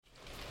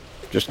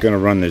Just going to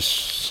run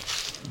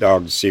this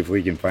dog to see if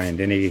we can find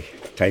any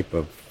type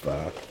of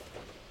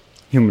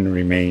human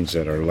remains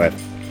that are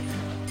left.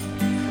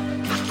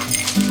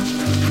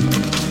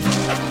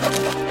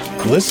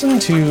 Listen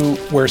to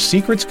Where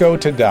Secrets Go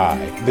to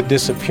Die, The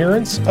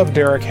Disappearance of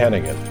Derek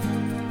Hennigan.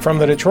 From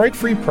the Detroit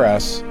Free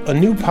Press, a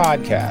new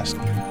podcast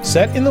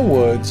set in the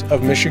woods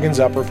of Michigan's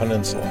Upper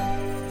Peninsula.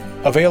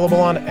 Available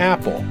on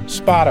Apple,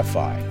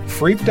 Spotify,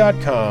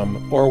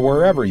 Freep.com, or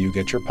wherever you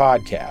get your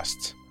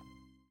podcasts.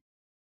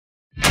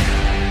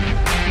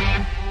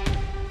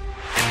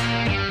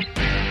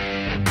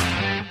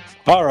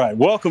 All right,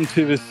 welcome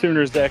to the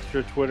Sooners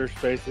Extra Twitter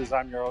Spaces.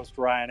 I'm your host,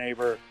 Ryan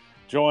Aber,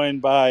 joined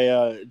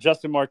by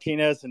Justin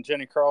Martinez and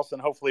Jenny Carlson.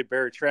 Hopefully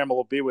Barry Trammell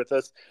will be with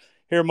us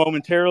here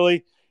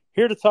momentarily.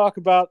 Here to talk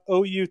about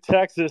OU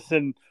Texas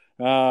and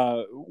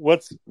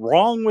what's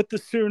wrong with the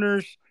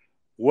Sooners,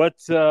 what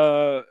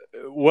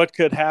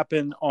could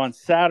happen on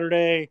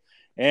Saturday.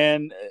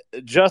 And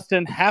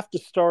Justin, have to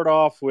start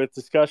off with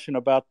discussion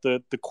about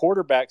the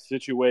quarterback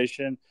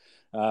situation.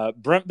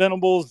 Brent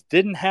Venables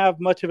didn't have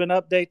much of an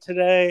update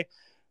today,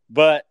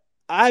 but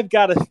I've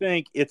got to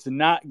think it's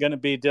not going to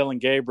be Dillon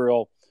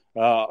Gabriel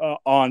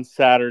on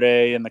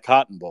Saturday in the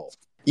Cotton Bowl.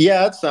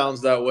 Yeah, it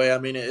sounds that way. I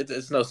mean,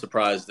 it's no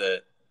surprise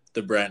that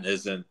the Brent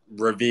isn't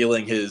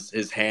revealing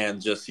his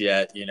hand just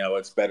yet. You know,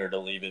 it's better to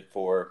leave it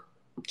for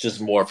just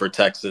more for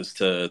Texas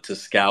to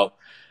scout.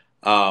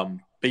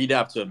 But you'd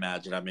have to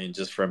imagine, I mean,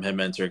 just from him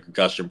entering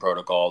concussion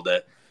protocol,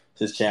 that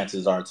his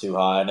chances aren't too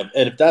high. And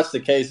if that's the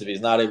case, if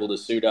he's not able to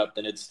suit up,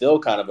 then it's still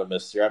kind of a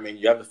mystery. I mean,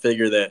 you have to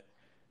figure that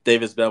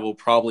Davis Beville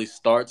probably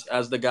starts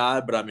as the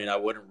guy, but I mean, I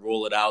wouldn't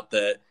rule it out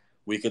that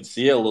we could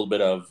see a little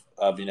bit of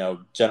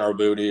General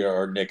Booty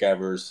or Nick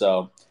Evers.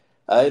 So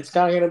it's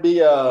kind of going to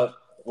be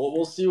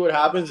we'll see what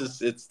happens.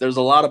 There's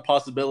a lot of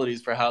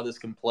possibilities for how this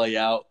can play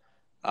out.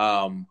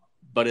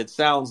 But it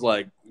sounds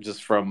like,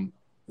 just from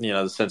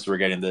the sense we're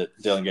getting, that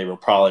Dillon Gabriel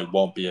probably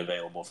won't be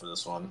available for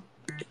this one.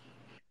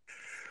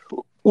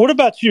 What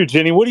about you,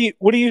 Jenny? What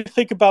do you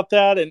think about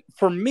that? And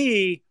for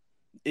me,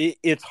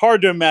 it's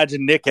hard to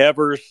imagine Nick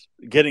Evers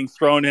getting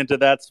thrown into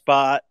that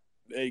spot,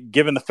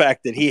 given the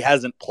fact that he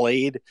hasn't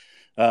played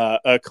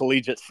a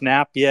collegiate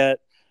snap yet.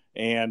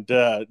 And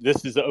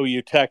this is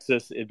OU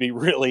Texas. It'd be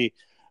really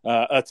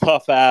a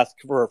tough ask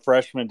for a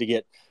freshman to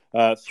get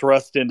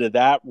thrust into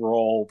that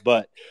role.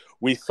 But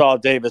we saw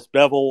Davis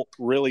Beville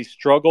really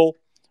struggle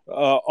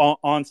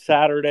on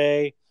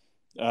Saturday.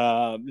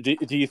 Do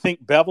you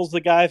think Beville's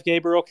the guy if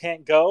Gabriel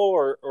can't go,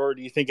 or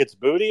do you think it's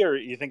Booty, or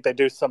do you think they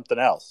do something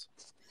else?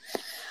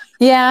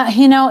 Yeah,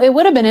 it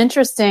would have been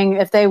interesting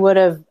if they would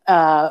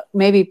have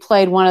maybe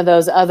played one of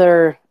those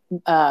other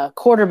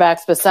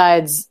quarterbacks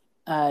besides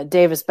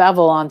Davis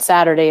Beville on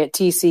Saturday at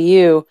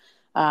TCU.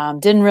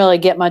 Didn't really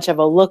get much of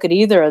a look at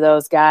either of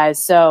those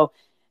guys. So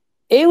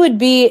it would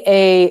be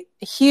a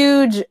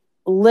huge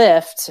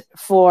lift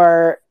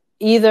for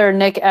either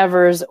Nick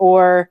Evers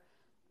or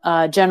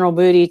General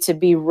Booty to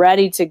be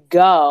ready to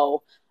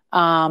go.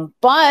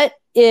 But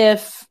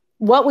if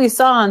what we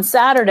saw on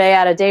Saturday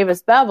out of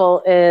Davis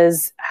Beville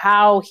is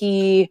how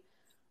he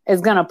is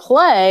going to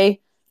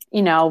play,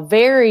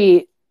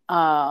 very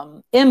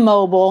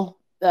immobile,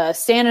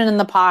 standing in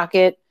the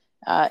pocket.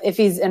 If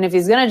he's going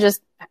to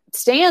just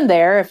stand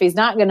there, if he's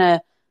not going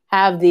to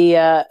have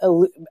the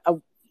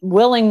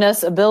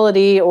willingness,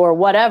 ability, or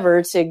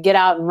whatever to get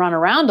out and run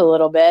around a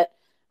little bit,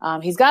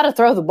 he's got to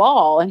throw the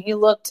ball. And he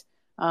looked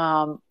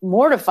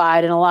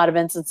mortified in a lot of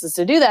instances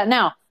to do that.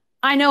 Now,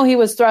 I know he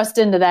was thrust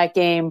into that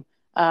game,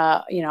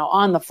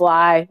 on the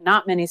fly,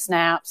 not many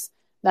snaps.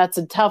 That's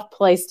a tough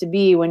place to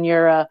be when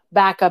you're a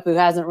backup who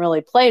hasn't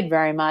really played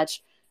very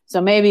much.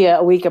 So maybe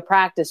a week of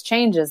practice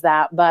changes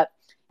that. But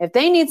if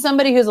they need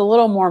somebody who's a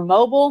little more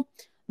mobile,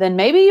 then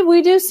maybe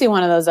we do see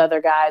one of those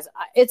other guys.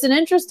 It's an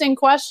interesting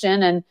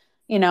question, and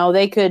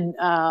they could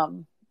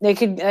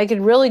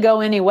really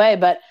go any way.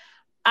 But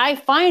I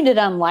find it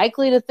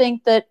unlikely to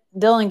think that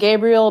Dillon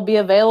Gabriel will be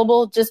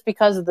available just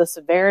because of the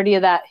severity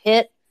of that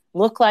hit.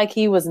 Looked like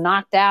he was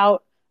knocked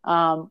out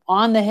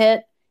on the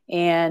hit.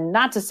 And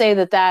not to say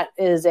that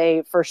is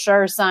a for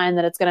sure sign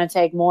that it's going to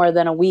take more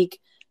than a week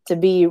to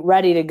be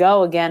ready to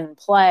go again and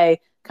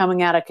play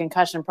coming out of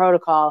concussion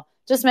protocol.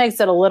 Just makes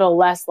it a little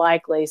less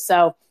likely.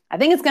 So I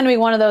think it's going to be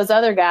one of those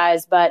other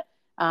guys. But,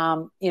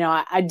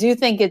 I do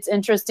think it's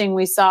interesting.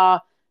 We saw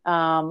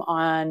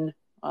on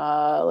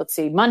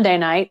Monday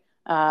night,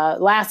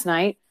 last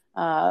night,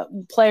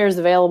 players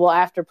available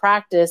after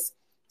practice.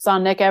 Saw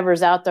Nick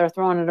Evers out there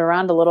throwing it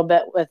around a little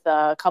bit with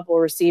a couple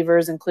of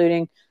receivers,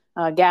 including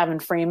Gavin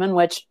Freeman,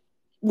 which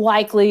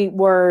likely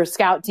were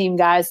scout team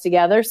guys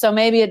together. So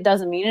maybe it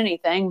doesn't mean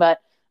anything, but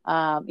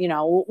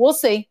we'll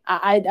see.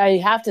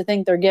 I have to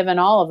think they're giving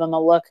all of them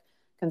a look,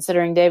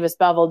 considering Davis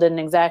Beville didn't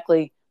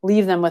exactly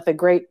leave them with a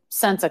great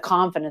sense of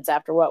confidence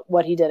after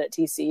what he did at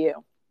TCU.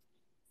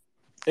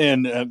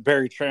 And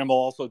Barry Trammell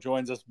also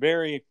joins us.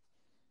 Barry,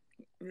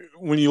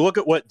 when you look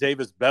at what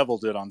Davis Beville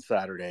did on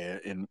Saturday,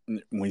 and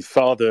we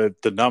saw the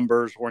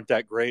numbers weren't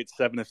that great,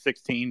 7 of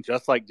 16,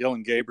 just like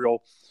Dillon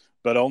Gabriel,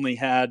 but only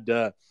had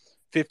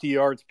 50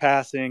 yards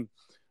passing,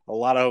 a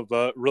lot of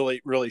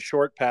really, really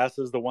short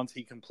passes, the ones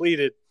he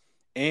completed,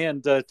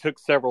 and took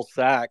several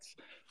sacks.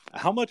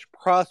 How much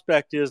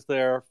prospect is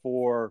there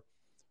for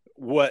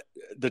what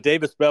the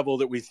Davis Beville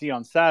that we see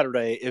on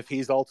Saturday, if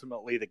he's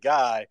ultimately the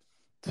guy,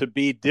 to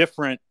be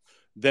different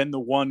than the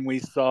one we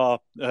saw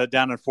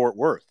down in Fort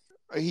Worth?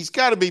 He's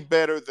got to be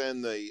better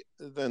than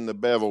the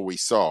Beville we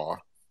saw.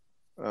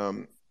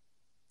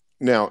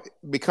 Now,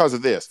 because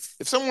of this,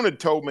 if someone had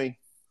told me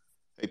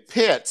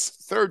Pitt's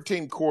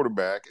third-team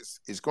quarterback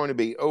is going to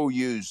be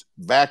OU's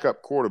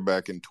backup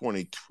quarterback in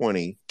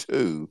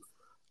 2022,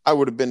 I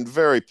would have been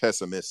very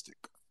pessimistic.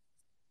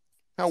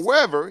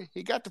 However,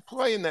 he got to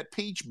play in that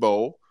Peach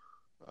Bowl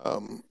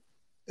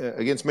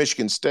against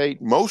Michigan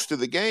State most of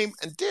the game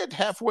and did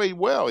halfway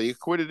well. He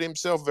acquitted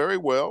himself very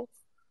well,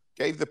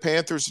 gave the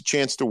Panthers a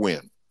chance to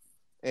win.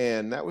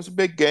 And that was a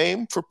big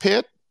game for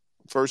Pitt,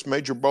 first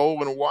major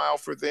bowl in a while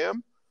for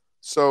them.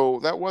 So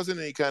that wasn't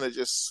any kind of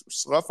just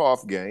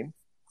slough-off game.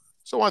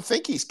 So I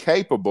think he's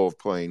capable of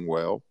playing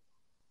well,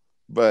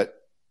 but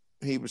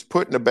he was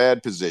put in a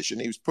bad position.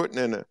 He was put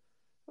in a,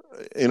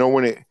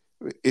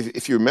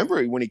 if you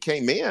remember, when he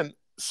came in,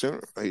 soon,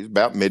 he's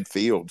about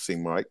midfield,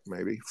 seemed like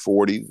maybe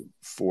 40,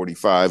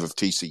 45 of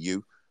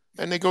TCU,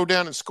 and they go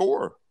down and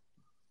score,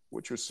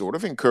 which was sort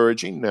of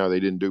encouraging. Now, they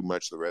didn't do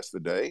much the rest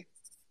of the day,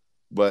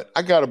 but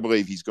I got to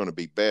believe he's going to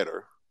be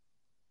better.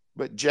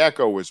 But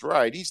Jacko was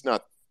right. He's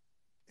not,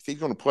 if he's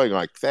going to play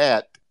like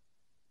that,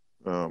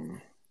 I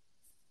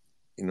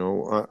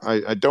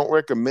don't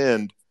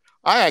recommend,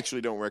 I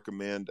actually don't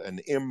recommend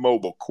an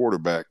immobile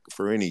quarterback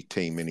for any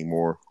team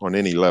anymore on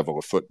any level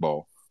of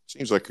football.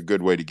 Seems like a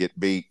good way to get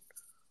beat,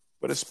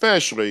 but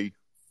especially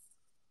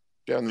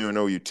down there in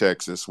OU,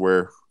 Texas,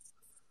 where,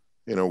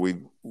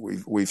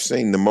 we've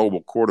seen the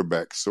mobile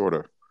quarterback sort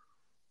of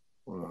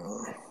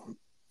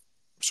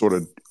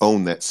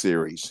own that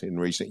series in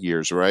recent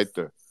years, right?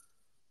 The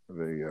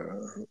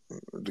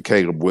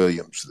Caleb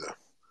Williams,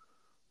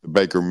 the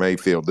Baker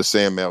Mayfield, the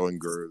Sam Ehlinger,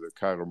 the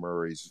Kyler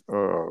Murrays,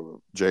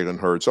 Jalen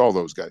Hurts, all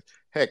those guys.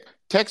 Heck,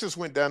 Texas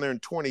went down there in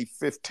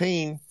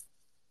 2015,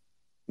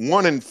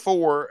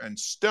 1-4, and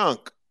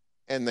stunk.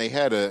 And they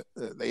had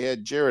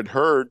Jared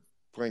Hurd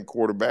playing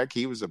quarterback.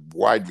 He was a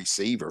wide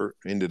receiver,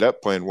 ended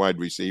up playing wide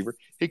receiver.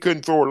 He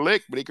couldn't throw a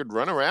lick, but he could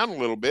run around a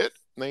little bit.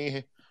 And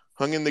they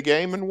hung in the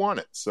game and won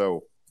it.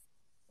 So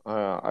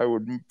I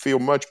would feel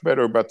much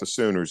better about the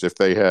Sooners if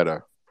they had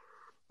a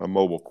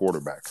mobile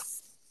quarterback.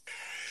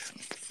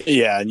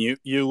 Yeah, and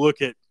you look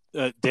at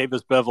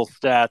Davis Beville's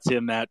stats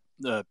in that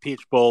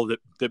Peach Bowl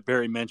that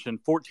Barry mentioned,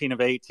 14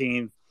 of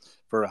 18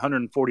 for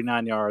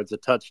 149 yards, a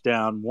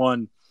touchdown,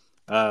 one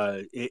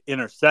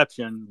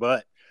interception,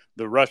 but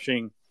the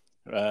rushing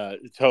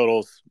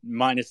totals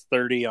minus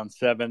 30 on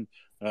 7,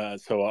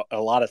 so a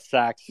lot of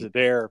sacks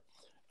there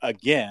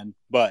again,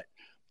 but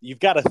you've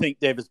got to think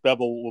Davis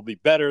Beville will be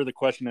better. The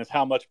question is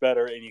how much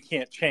better, and you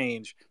can't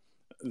change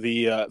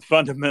the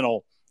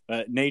fundamental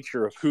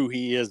nature of who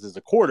he is as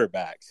a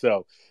quarterback.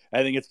 So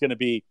I think it's going to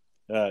be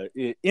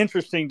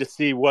interesting to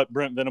see what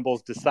Brent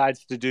Venables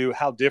decides to do,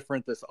 how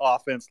different this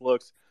offense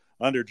looks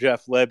under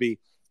Jeff Lebby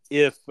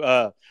if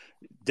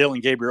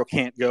Dillon Gabriel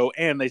can't go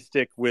and they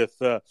stick with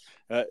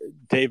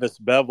Davis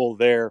Beville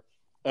there.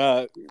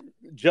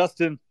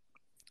 Justin,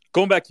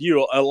 going back to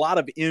you, a lot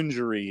of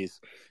injuries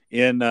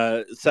in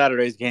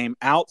Saturday's game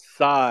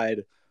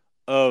outside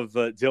of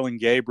Dillon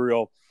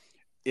Gabriel.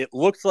 It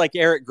looks like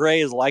Eric Gray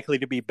is likely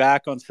to be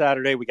back on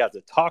Saturday. We got to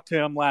talk to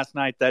him last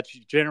night. That's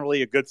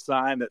generally a good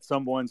sign that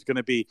someone's going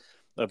to be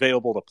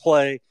available to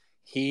play.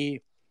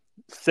 He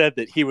said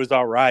that he was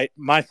all right.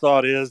 My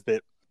thought is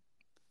that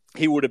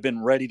he would have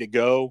been ready to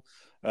go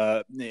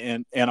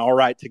and all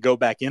right to go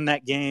back in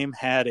that game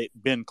had it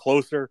been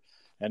closer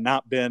and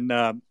not been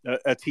a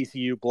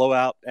TCU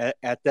blowout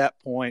at that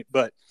point.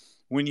 But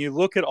when you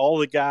look at all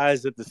the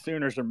guys that the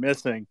Sooners are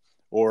missing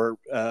or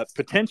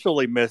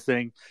potentially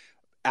missing,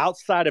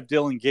 outside of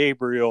Dillon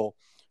Gabriel,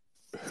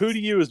 who do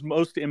you is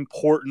most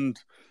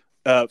important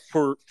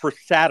for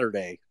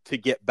Saturday to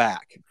get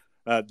back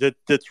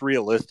that's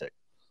realistic?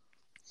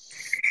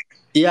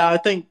 Yeah, I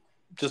think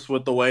just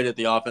with the way that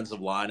the offensive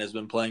line has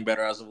been playing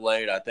better as of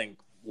late, I think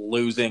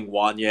losing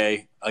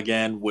Wanye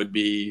again would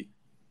be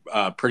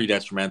pretty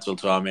detrimental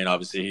to him. I mean,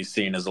 obviously he's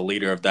seen as a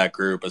leader of that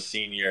group, a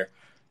senior.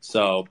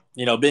 So,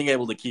 being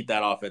able to keep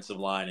that offensive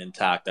line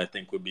intact, I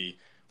think would be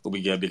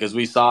good because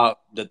we saw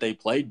that they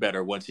played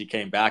better once he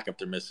came back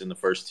after missing the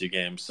first 2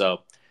 games.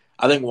 So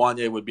I think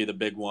Wanye would be the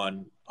big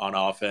one on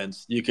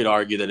offense. You could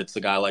argue that it's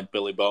a guy like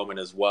Billy Bowman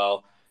as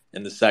well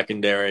in the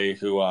secondary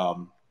who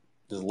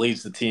just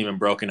leads the team in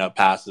broken up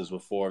passes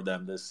with 4 of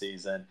them this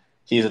season.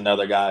 He's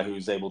another guy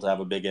who's able to have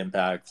a big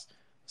impact.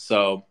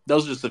 So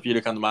those are just a few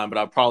to come to mind, but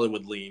I probably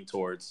would lean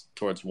towards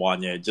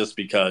Wanye just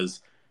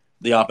because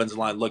the offensive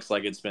line looks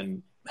like it's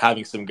been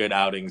having some good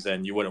outings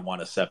and you wouldn't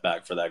want a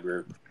setback for that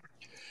group.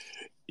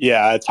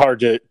 Yeah, it's hard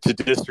to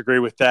disagree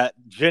with that,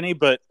 Jenny.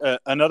 But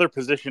another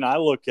position I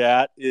look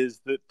at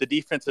is the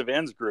defensive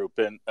ends group,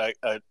 and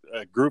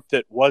a group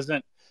that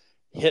wasn't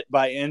hit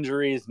by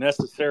injuries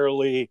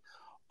necessarily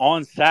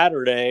on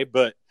Saturday,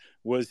 but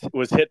was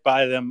hit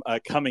by them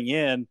coming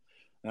in.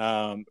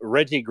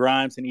 Reggie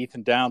Grimes and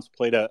Ethan Downs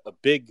played a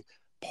big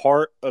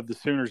part of the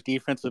Sooners'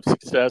 defensive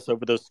success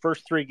over those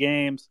first 3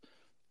 games.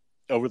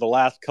 Over the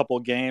last couple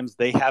of games,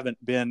 they haven't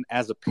been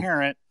as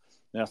apparent.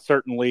 Now,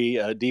 certainly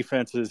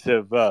defenses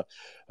have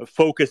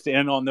focused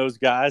in on those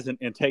guys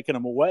and taken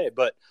them away.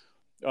 But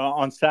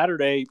on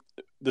Saturday,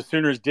 the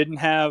Sooners didn't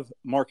have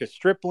Marcus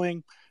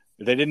Stripling.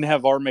 They didn't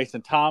have R.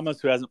 Mason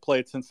Thomas, who hasn't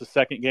played since the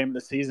second game of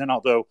the season,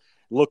 although it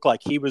looked like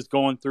he was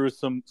going through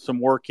some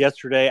work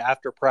yesterday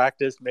after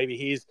practice. Maybe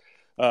he's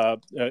a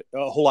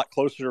whole lot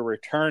closer to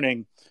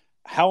returning.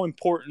 How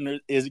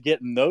important is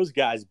getting those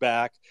guys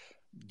back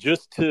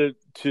just to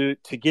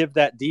give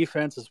that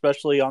defense,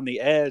 especially on the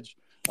edge,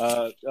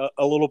 a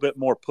little bit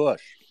more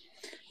push?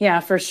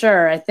 Yeah, for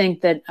sure. I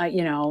think that,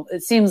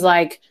 it seems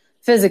like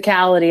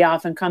physicality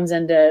often comes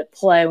into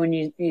play when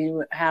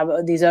you have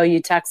these OU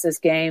Texas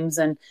games.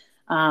 And,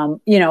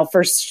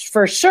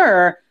 for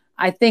sure,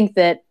 I think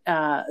that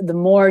the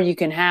more you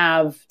can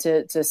have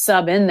to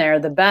sub in there,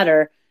 the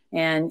better.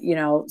 And,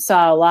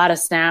 saw a lot of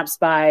snaps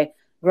by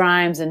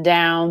Grimes and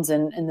Downs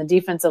and the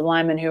defensive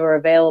linemen who are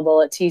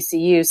available at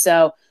TCU.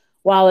 So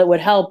while it would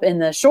help in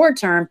the short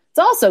term, it's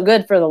also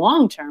good for the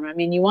long term. I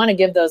mean, you want to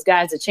give those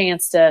guys a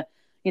chance to,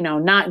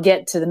 not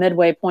get to the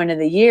midway point of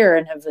the year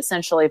and have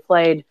essentially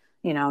played,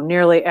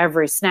 nearly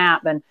every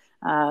snap. And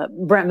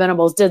Brent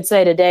Venables did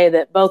say today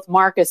that both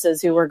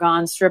Marcuses who were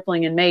gone,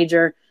 Stripling and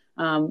Major,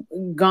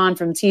 gone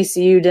from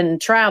TCU,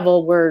 didn't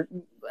travel,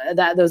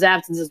 those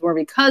absences were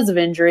because of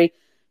injury.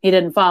 He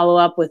didn't follow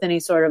up with any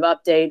sort of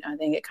update. I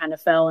think it kind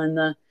of fell in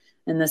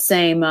the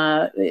same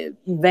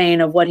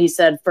vein of what he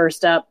said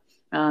first up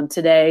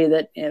today,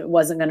 that it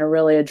wasn't going to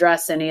really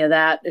address any of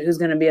that, who's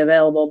going to be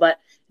available. But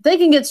if they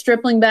can get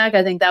Stripling back,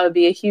 I think that would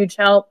be a huge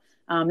help.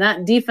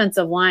 That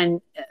defensive line,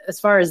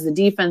 as far as the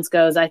defense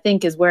goes, I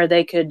think is where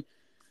they could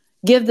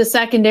give the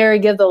secondary,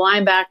 give the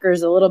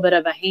linebackers a little bit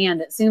of a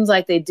hand. It seems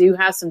like they do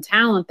have some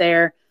talent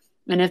there.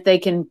 And if they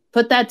can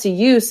put that to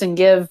use and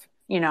give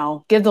the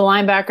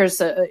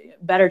linebackers a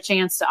better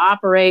chance to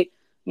operate,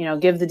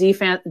 give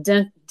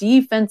the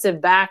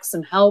defensive back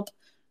some help,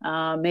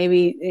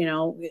 maybe,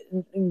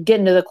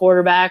 getting to the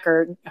quarterback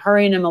or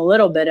hurrying him a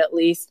little bit at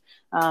least,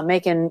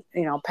 making,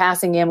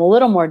 passing game a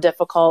little more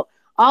difficult.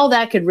 All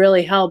that could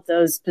really help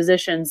those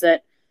positions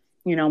that,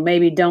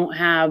 maybe don't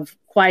have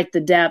quite the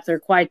depth or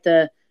quite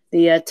the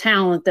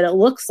talent that it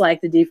looks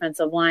like the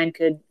defensive line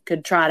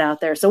could trot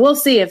out there. So we'll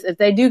see if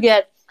they do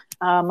get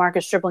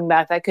Marcus Stripling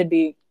back. That could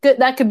be good.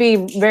 That could be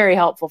very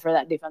helpful for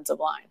that defensive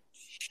line.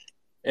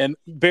 And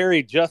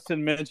Barry,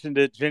 Justin mentioned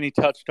it. Jenny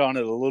touched on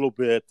it a little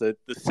bit, the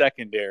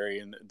secondary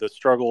and the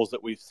struggles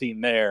that we've seen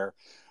there.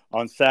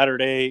 On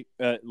Saturday,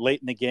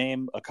 late in the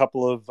game, a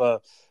couple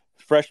of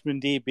freshman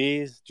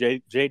DBs,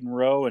 Jaden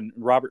Rowe and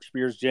Robert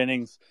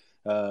Spears-Jennings,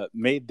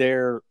 made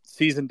their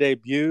season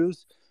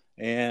debuts.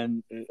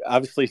 And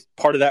obviously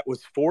part of that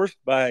was forced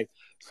by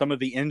some of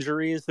the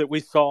injuries that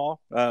we saw.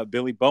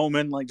 Billy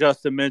Bowman, like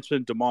Justin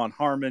mentioned, Damon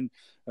Harmon,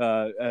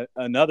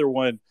 another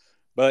one.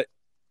 But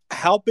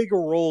how big a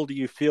role do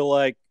you feel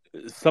like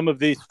some of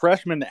these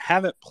freshmen that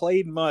haven't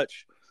played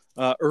much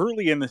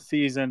early in the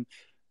season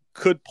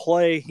could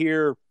play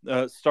here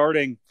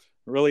starting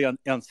really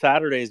on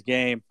Saturday's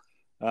game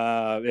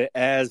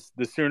as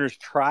the Sooners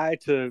try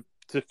to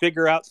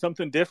figure out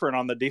something different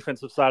on the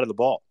defensive side of the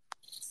ball?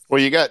 Well,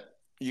 you got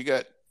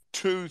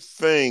 2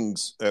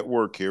 things at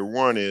work here.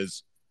 One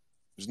is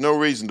there's no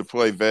reason to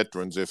play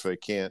veterans if they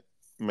can't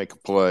make a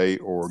play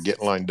or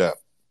get lined up.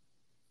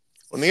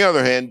 On the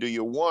other hand, do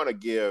you want to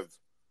give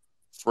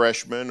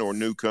freshmen or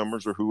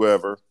newcomers or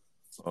whoever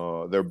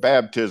their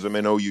baptism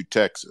in OU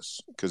Texas?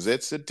 Because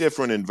it's a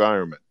different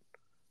environment.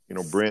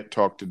 Brent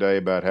talked today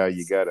about how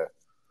you got to,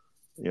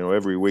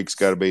 every week's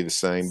got to be the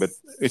same, but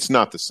it's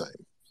not the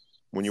same.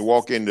 When you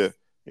walk into,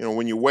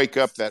 when you wake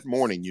up that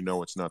morning,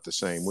 it's not the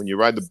same. When you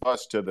ride the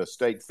bus to the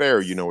state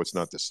fair, it's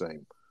not the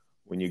same.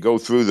 When you go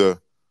through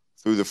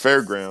the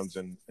fairgrounds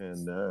and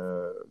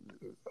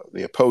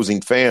the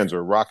opposing fans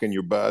are rocking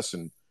your bus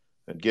and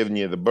giving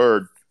you the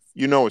bird,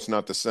 it's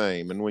not the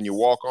same. And when you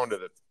walk onto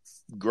the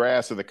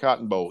grass of the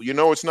Cotton Bowl,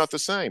 it's not the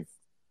same.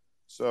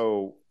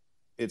 So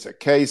it's a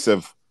case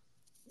of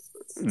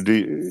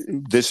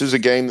this is a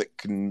game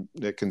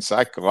that can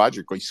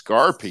psychologically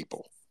scar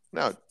people.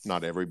 Now,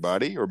 not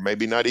everybody, or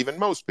maybe not even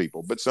most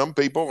people, but some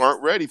people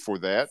aren't ready for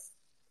that.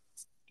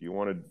 Do you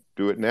want to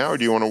do it now, or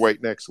do you want to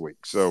wait next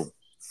week? So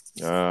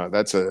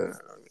that's a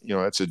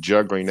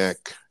juggling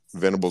act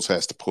Venables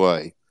has to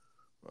play.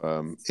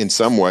 In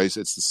some ways,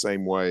 it's the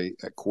same way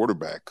at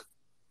quarterback.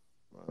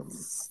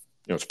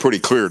 It's pretty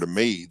clear to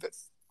me that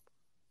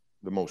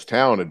the most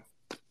talented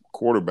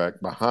quarterback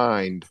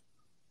behind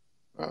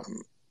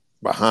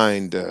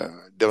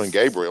Dylan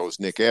Gabriel is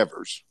Nick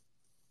Evers,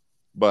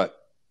 but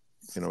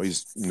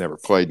he's never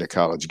played in a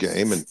college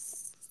game and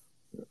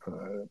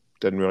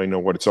doesn't really know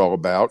what it's all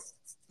about.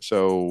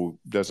 So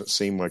doesn't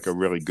seem like a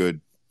really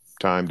good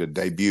time to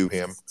debut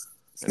him.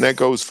 And that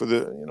goes for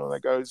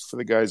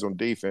the guys on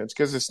defense,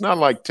 because it's not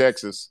like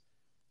Texas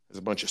has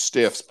a bunch of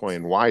stiffs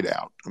playing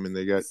wideout. I mean,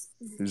 they got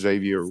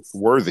Xavier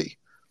Worthy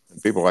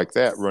and people like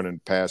that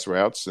running pass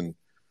routes, and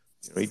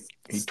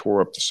he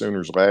tore up the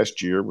Sooners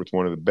last year with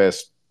one of the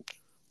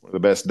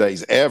best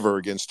days ever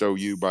against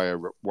OU by a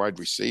wide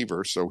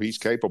receiver. So he's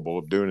capable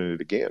of doing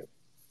it again.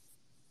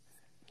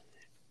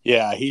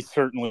 Yeah, he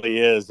certainly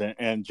is.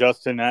 And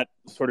Justin, that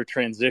sort of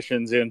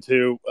transitions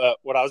into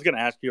what I was going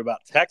to ask you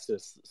about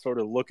Texas, sort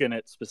of looking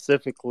at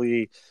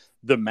specifically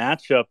the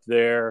matchup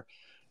there.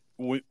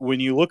 When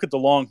you look at the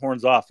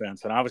Longhorns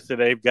offense, and obviously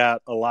they've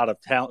got a lot of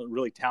talent,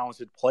 really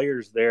talented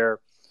players there,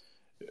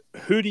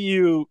 who do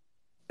you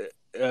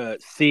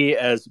see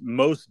as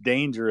most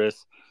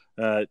dangerous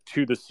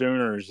to the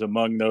Sooners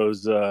among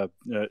those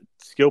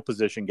skill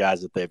position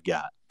guys that they've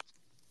got?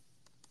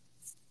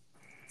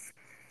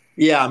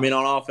 Yeah, I mean,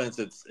 on offense,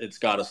 it's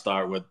got to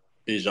start with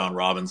Bijan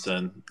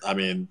Robinson. I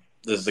mean,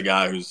 this is a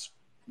guy who's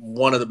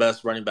one of the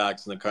best running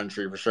backs in the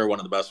country, for sure one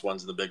of the best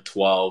ones in the Big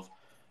 12.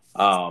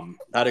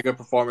 Had a good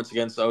performance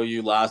against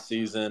OU last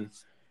season,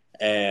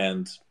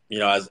 and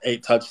has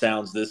 8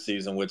 touchdowns this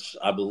season, which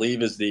I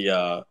believe is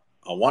I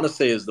want to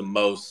say is the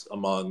most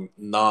among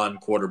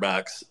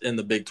non-quarterbacks in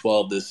the Big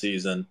 12 this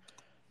season.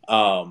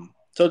 So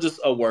just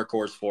a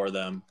workhorse for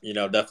them.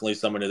 Definitely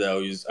somebody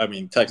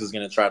that Texas is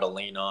going to try to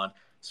lean on,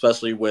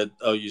 especially with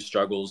OU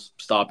struggles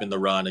stopping the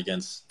run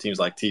against teams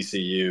like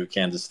TCU,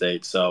 Kansas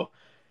State. So,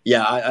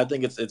 yeah, I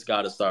think it's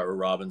got to start with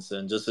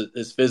Robinson. Just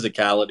his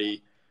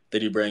physicality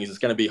that he brings. It's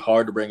going to be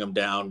hard to bring him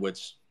down,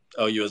 which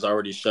OU has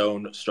already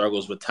shown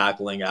struggles with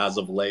tackling as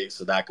of late,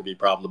 so that could be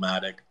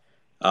problematic.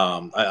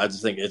 I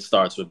just think it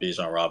starts with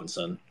Bijan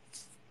Robinson.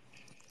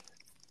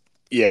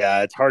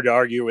 Yeah, it's hard to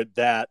argue with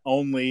that.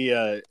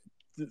 Only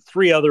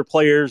 3 other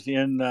players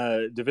in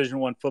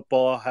Division I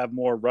football have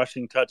more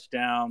rushing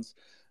touchdowns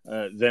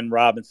than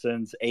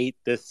Robinson's, 8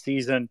 this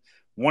season.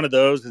 One of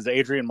those is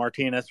Adrian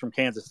Martinez from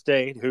Kansas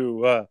State,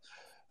 who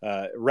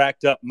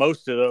racked up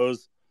most of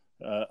those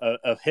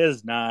of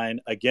his 9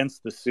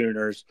 against the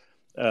Sooners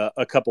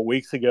a couple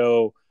weeks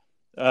ago.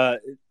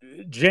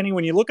 Jenny,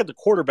 when you look at the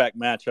quarterback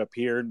matchup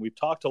here, and we've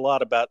talked a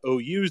lot about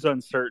OU's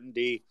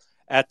uncertainty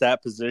at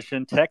that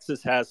position,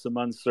 Texas has some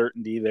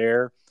uncertainty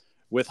there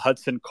with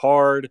Hudson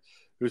Card,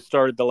 who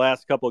started the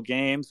last couple of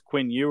games.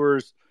 Quinn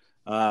Ewers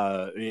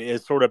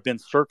has sort of been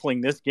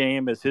circling this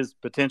game as his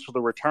potential to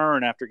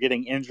return after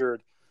getting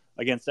injured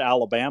against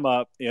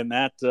Alabama in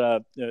that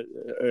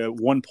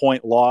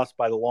 1-point loss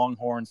by the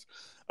Longhorns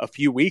a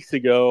few weeks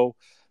ago.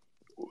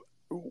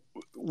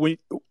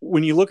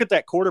 When you look at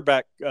that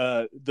quarterback,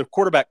 the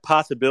quarterback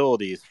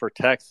possibilities for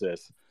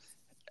Texas,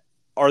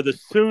 should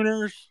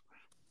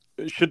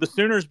the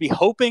Sooners be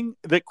hoping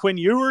that Quinn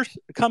Ewers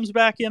comes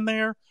back in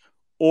there,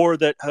 or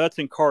that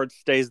Hudson Card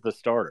stays the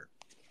starter?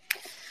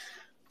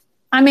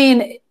 I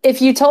mean,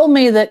 if you told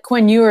me that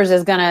Quinn Ewers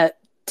is going to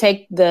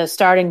take the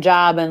starting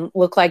job and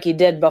look like he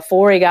did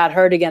before he got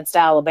hurt against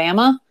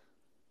Alabama,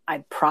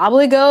 I'd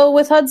probably go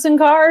with Hudson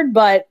Card,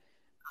 but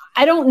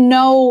I don't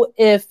know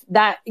if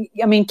that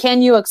 – I mean,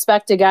 can you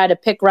expect a guy to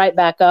pick right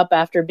back up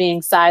after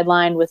being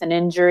sidelined with an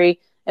injury?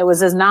 It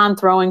was his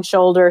non-throwing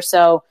shoulder,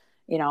 so,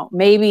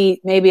 maybe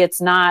it's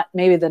not –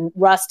 maybe the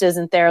rust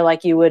isn't there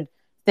like you would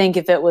think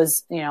if it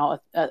was,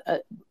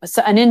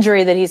 an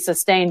injury that he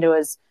sustained to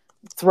his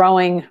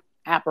throwing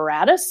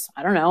apparatus.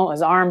 I don't know,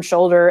 his arm,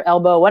 shoulder,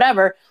 elbow,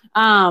 whatever.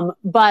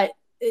 But,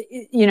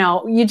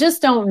 you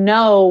just don't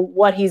know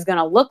what he's going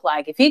to look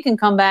like. If he can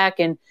come back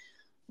and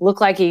look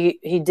like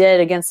he did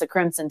against the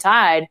Crimson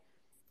Tide,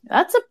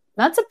 that's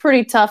a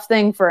pretty tough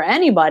thing for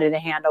anybody to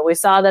handle. We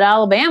saw that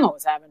Alabama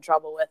was having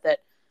trouble with it.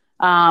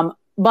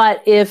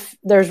 But if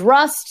there's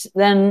rust,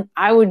 then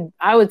I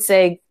would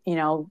say,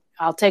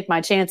 I'll take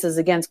my chances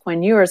against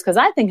Quinn Ewers, because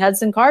I think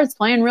Hudson Card's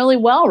playing really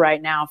well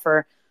right now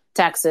for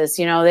Texas.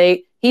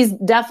 He's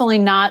definitely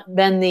not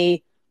been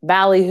the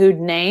ballyhooed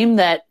name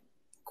that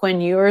Quinn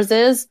Ewers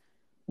is,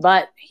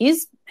 but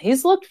he's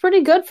looked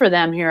pretty good for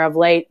them here of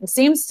late. It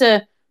seems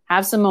to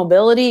have some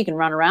mobility. He can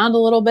run around a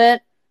little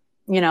bit.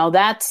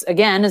 That's,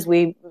 again, as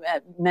we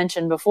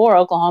mentioned before,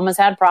 Oklahoma's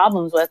had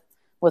problems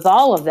with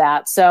all of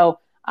that. So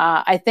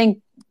I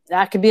think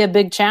that could be a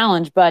big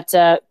challenge. But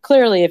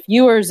clearly, if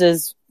Ewers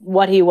is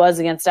what he was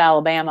against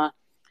Alabama,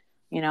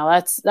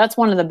 that's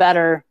one of the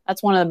better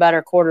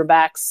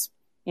quarterbacks,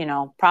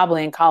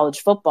 probably in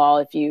college football,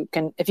 if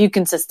you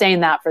can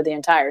sustain that for the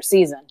entire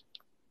season.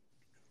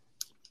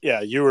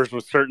 Yeah, Ewers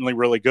was certainly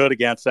really good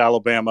against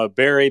Alabama,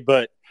 Barry,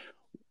 but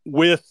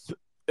with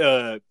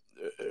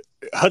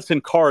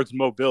Hudson Card's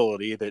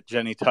mobility that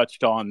Jenny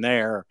touched on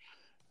there,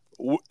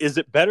 is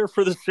it better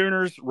for the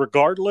Sooners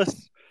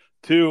regardless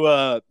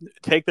to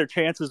take their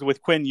chances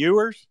with Quinn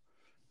Ewers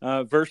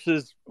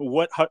versus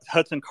what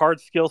Hudson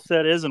Card's skill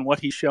set is and what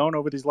he's shown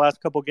over these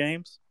last couple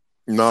games?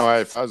 No,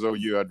 if I was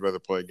OU, I'd rather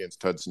play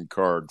against Hudson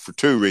Card for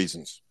 2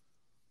 reasons.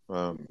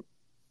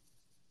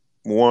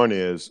 One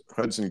is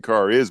Hudson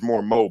Card is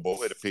more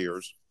mobile, it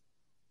appears,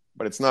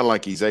 but it's not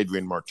like he's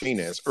Adrian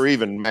Martinez or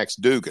even Max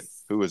Duggan,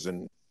 who is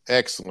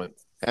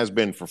has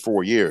been for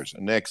 4 years,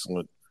 an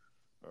excellent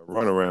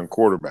runaround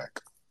quarterback.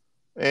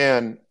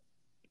 And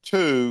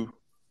Two,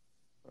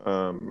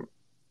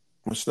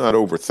 let's not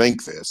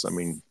overthink this. I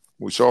mean,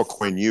 we saw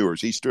Quinn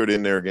Ewers. He stood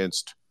in there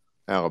against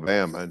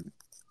Alabama and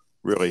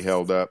really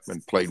held up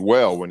and played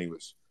well when he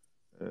was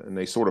and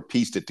they sort of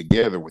pieced it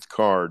together with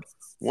Card.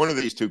 One of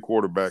these two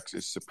quarterbacks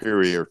is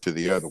superior to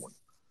the other one.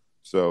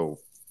 So,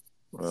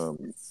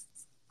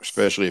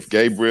 especially if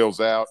Gabriel's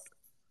out,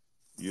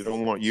 you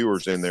don't want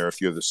Ewers in there if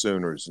you're the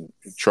Sooners, and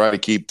try to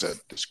keep the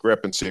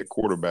discrepancy at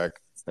quarterback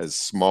as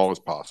small as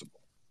possible.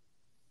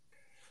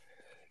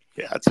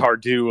 Yeah, it's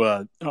hard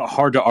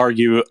to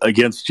argue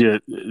against you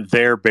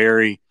there,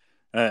 Barry.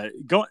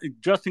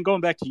 Justin,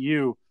 going back to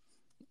you,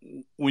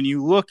 when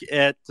you look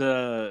at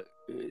the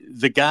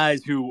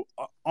guys who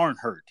aren't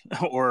hurt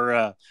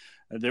or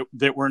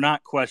that we're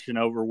not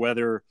questioning over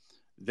whether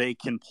they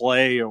can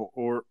play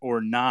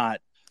or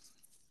not,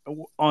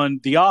 on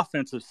the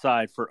offensive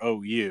side for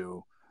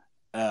OU,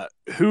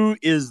 who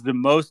is the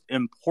most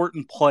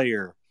important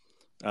player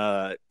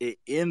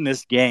in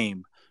this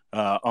game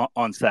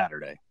on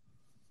Saturday?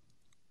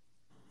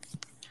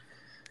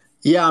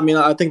 Yeah, I mean,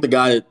 I think the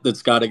guy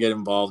that's got to get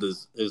involved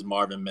is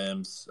Marvin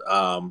Mims.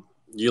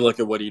 You look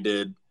at what he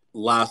did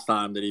last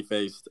time that he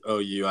faced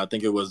OU. I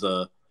think it was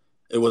a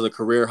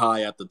career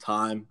high at the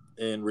time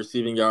in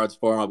receiving yards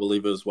for him. I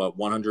believe it was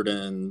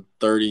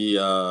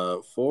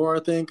 134. I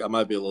think I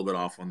might be a little bit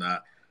off on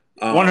that.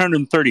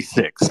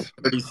 136.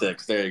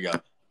 36. There you go.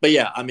 But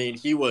yeah, I mean,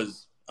 he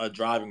was a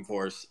driving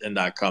force in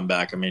that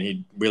comeback. I mean,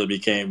 he really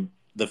became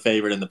the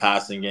favorite in the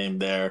passing game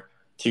there.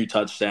 2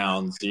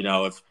 touchdowns. You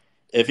know,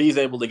 if he's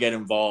able to get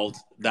involved,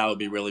 that would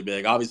be really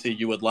big. Obviously,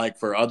 you would like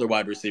for other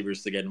wide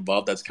receivers to get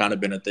involved. That's kind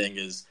of been a thing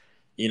is,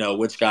 you know,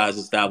 which guys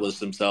establish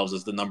themselves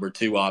as the number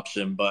 2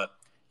 option. But,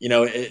 you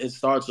know, it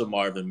starts with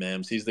Marvin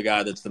Mims. He's the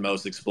guy that's the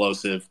most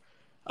explosive,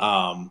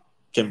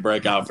 can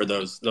break out for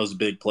those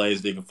big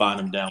plays that you can find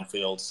him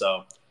downfield.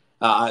 So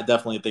I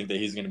definitely think that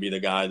he's going to be the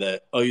guy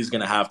that OU's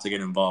going to have to get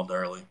involved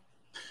early.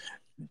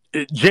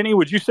 Jenny,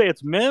 would you say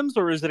it's Mims,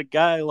 or is it a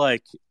guy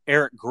like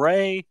Eric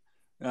Gray?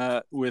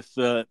 With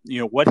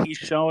what he's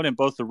shown in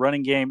both the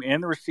running game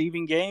and the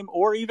receiving game,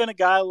 or even a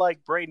guy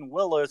like Braden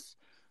Willis,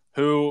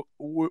 who,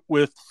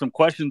 with some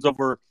questions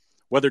over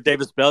whether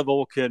Davis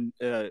Beville can,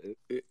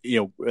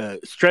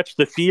 stretch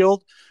the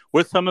field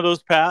with some of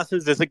those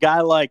passes, is a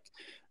guy like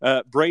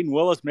Braden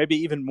Willis maybe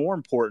even more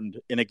important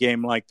in a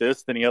game like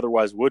this than he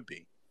otherwise would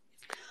be?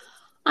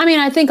 I mean,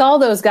 I think all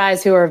those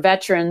guys who are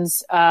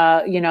veterans,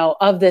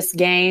 of this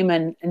game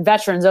and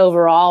veterans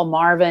overall,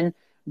 Marvin,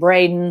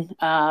 Braden,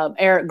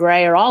 Eric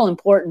Gray are all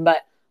important,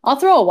 but I'll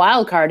throw a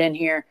wild card in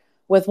here.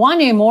 With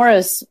Wanya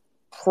Morris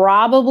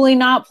probably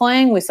not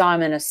playing, we saw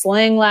him in a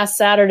sling last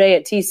Saturday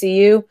at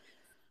TCU.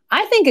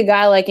 I think a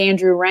guy like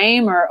Andrew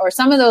Rame or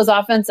some of those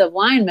offensive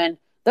linemen,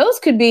 those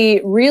could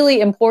be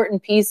really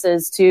important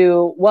pieces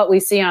to what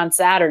we see on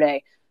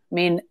Saturday. I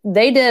mean,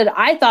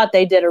 I thought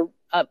they did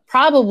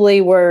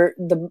probably were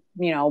the,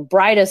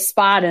 brightest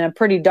spot in a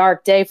pretty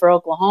dark day for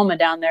Oklahoma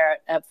down there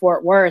at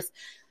Fort Worth.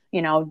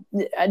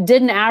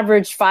 Didn't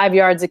average 5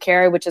 yards a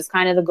carry, which is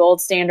kind of the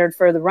gold standard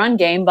for the run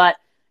game. But,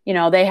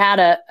 they had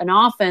an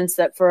offense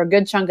that for a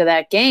good chunk of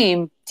that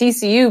game,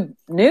 TCU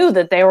knew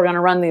that they were going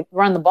to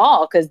run the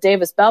ball because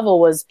Davis Beville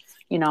was,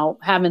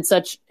 having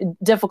such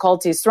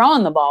difficulties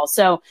throwing the ball.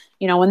 So,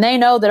 when they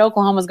know that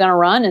Oklahoma's going to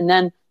run and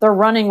then they're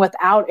running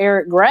without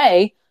Eric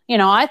Gray,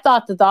 I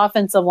thought that the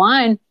offensive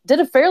line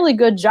did a fairly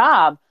good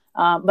job.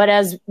 But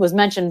as was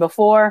mentioned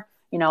before,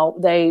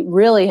 they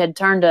really had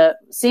turned a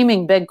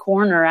seeming big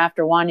corner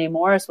after Wanya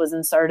Morris was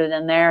inserted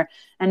in there.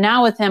 And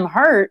now with him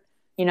hurt,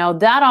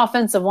 that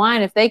offensive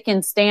line, if they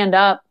can stand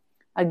up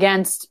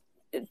against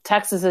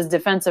Texas's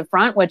defensive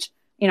front, which,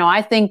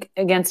 I think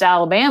against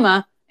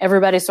Alabama,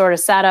 everybody sort of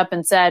sat up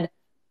and said,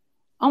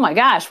 oh my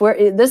gosh,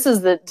 this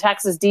is the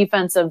Texas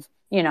defense of,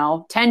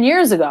 10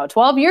 years ago,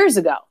 12 years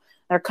ago.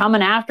 They're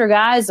coming after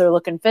guys. They're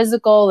looking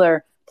physical.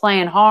 They're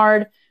playing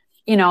hard.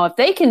 If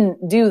they can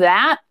do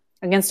that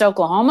against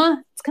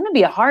Oklahoma, it's going to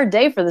be a hard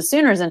day for the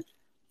Sooners. And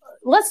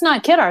let's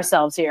not kid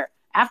ourselves here.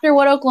 After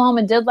what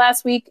Oklahoma did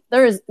last week,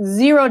 there is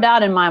zero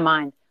doubt in my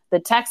mind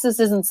that Texas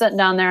isn't sitting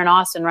down there in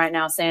Austin right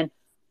now saying,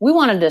 we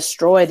want to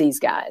destroy these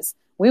guys.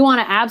 We want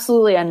to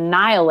absolutely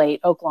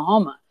annihilate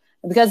Oklahoma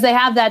because they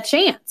have that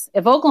chance.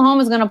 If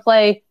Oklahoma is going to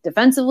play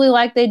defensively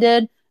like they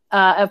did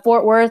at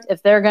Fort Worth,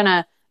 if they're going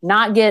to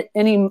not get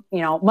any,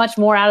 much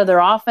more out of their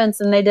offense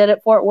than they did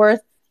at Fort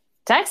Worth,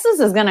 Texas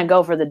is going to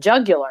go for the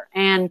jugular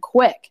and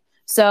quick.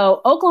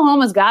 So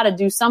Oklahoma's got to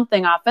do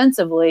something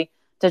offensively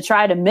to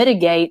try to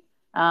mitigate,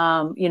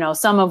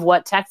 some of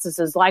what Texas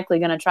is likely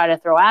going to try to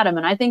throw at them.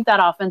 And I think that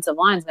offensive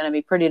line is going to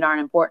be pretty darn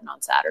important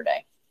on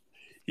Saturday.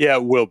 Yeah,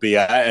 it will be.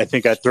 I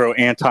think I'd throw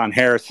Anton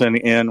Harrison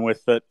in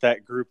with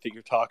that group that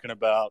you're talking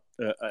about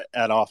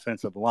at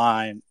offensive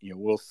line.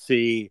 We'll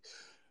see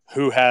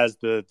who has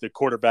the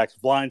quarterback's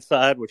blind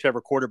side,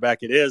 whichever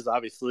quarterback it is.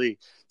 Obviously,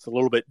 it's a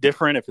little bit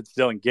different if it's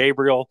Dylan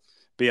Gabriel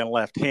being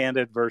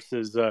left-handed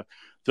versus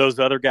those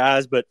other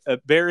guys. But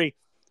Barry,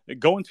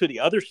 going to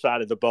the other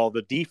side of the ball,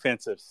 the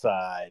defensive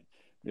side,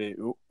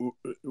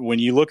 when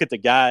you look at the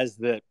guys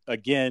that,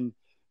 again,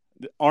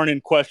 aren't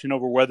in question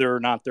over whether or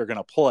not they're going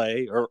to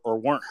play or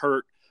weren't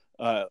hurt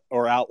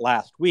or out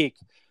last week.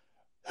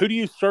 Who do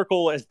you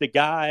circle as the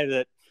guy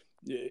that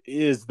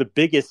is the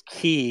biggest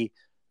key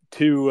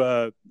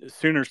to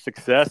Sooner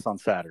success on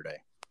Saturday?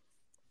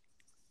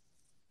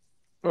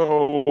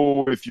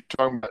 Oh, if you're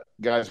talking about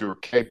guys who are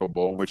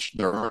capable, which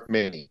there aren't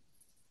many,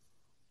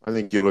 I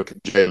think you look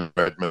at Jalen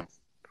Redmond.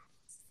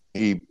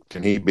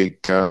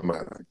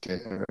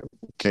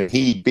 Can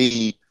he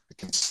be a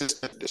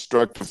consistent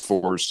destructive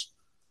force?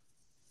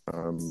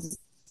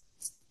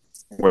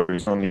 Whether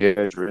he's on the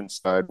edge or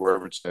inside,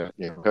 wherever it's at,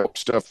 help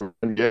stuff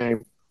in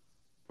game,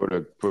 put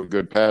a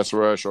good pass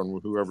rush on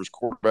whoever's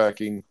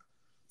quarterbacking.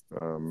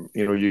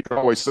 You can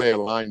always say a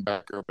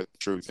linebacker, but the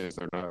truth is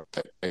they're not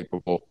that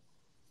capable.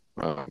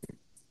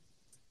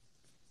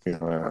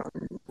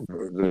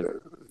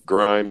 The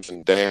Grimes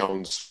and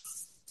Downs,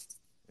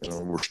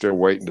 we're still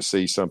waiting to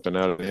see something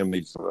out of him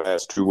these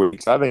last 2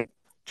 weeks. I think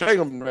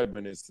Jalen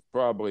Redmond is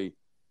probably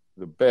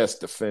the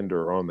best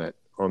defender on that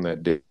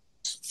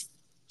defense.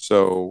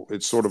 So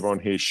it's sort of on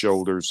his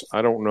shoulders.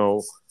 I don't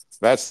know.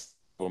 That's the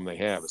problem they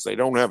have, is they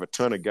don't have a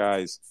ton of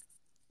guys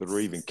that are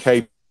even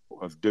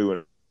capable of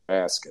doing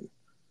asking,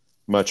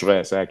 much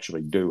less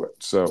actually do it.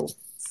 So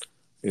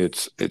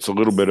it's a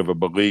little bit of a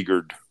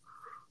beleaguered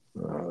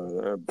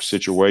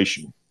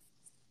situation.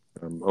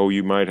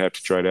 OU might have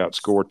to try to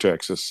outscore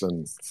Texas,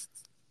 and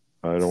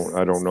I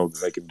don't know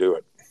that they can do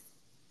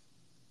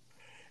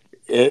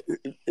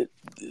it.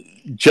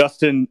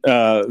 Justin,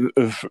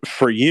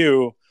 for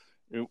you,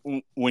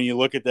 when you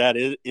look at that,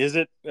 is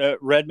it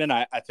Redmond?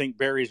 I think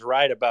Barry's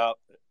right about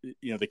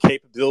the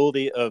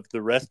capability of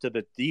the rest of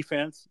the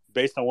defense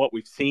based on what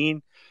we've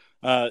seen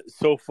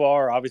so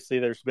far. Obviously,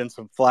 there's been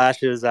some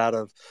flashes out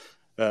of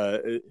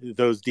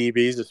those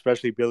DBs,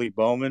 especially Billy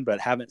Bowman,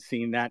 but haven't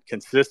seen that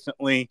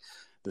consistently.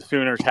 The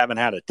Sooners haven't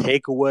had a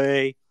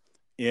takeaway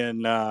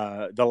in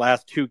the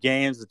last 2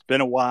 games. It's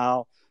been a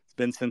while. It's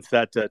been since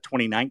that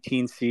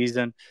 2019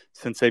 season,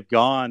 since they've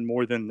gone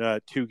more than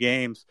 2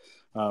 games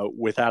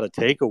without a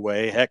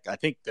takeaway. Heck, I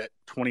think that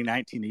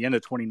the end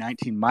of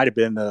 2019 might have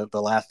been the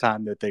last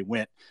time that they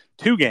went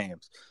 2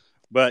 games.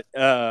 But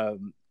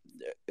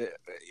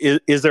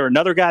is there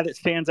another guy that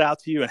stands out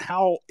to you, and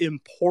how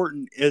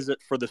important is it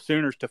for the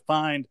Sooners to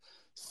find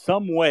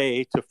some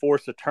way to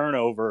force a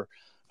turnover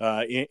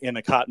in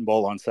the Cotton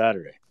Bowl on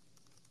Saturday?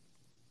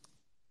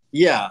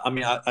 Yeah,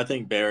 I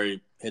think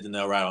Barry hit the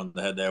nail right on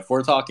the head there. If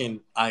we're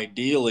talking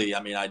ideally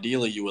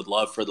you would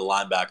love for the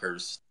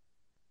linebackers,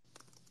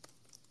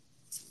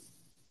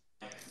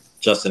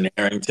 Justin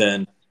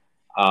Harrington,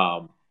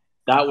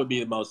 that would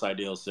be the most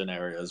ideal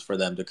scenarios for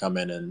them to come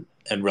in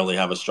and really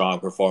have a strong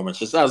performance,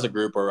 just as a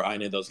group, or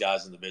any of those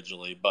guys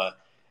individually. But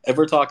if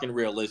we're talking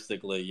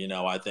realistically,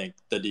 I think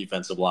the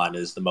defensive line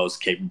is the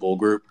most capable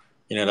group.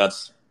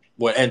 That's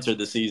what entered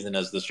the season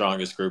as the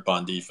strongest group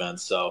on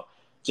defense. So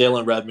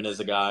Jalen Redmond is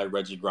a guy,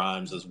 Reggie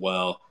Grimes as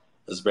well,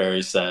 as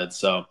Barry said.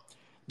 So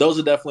those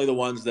are definitely the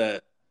ones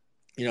that,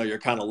 you're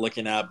kind of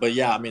looking at. But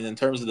yeah, in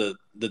terms of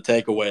the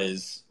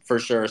takeaways, for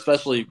sure,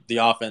 especially the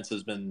offense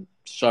has been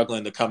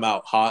struggling to come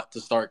out hot to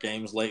start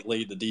games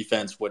lately. The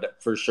defense would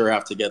for sure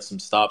have to get some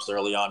stops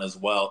early on as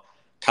well,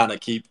 kind of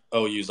keep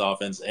OU's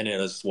offense in it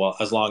as well,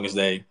 as long as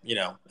it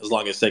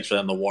takes for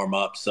them to warm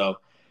up. So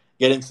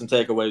getting some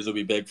takeaways will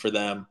be big for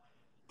them.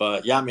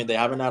 But yeah, they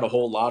haven't had a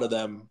whole lot of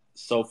them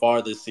so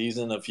far this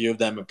season. A few of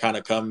them have kind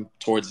of come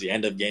towards the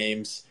end of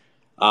games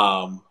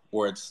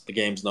where the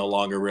game's no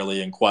longer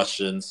really in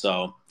question.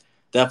 So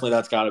definitely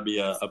that's got to be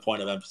a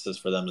point of emphasis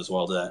for them as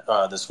well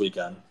this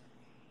weekend.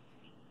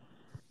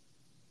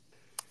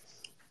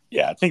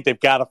 Yeah, I think they've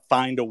got to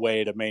find a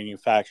way to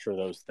manufacture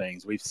those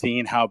things. We've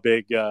seen how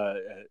big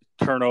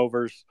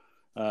turnovers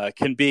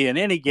can be in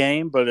any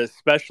game, but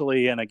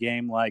especially in a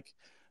game like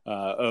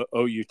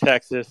OU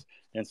Texas,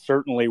 and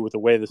certainly with the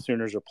way the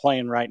Sooners are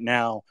playing right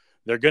now,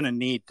 they're going to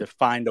need to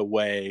find a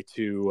way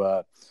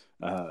to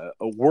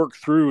work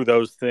through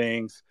those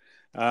things.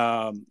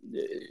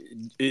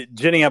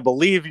 Jenny, I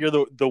believe you're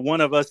the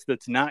one of us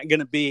that's not going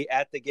to be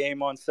at the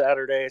game on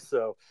Saturday,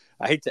 so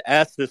I hate to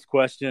ask this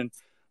question,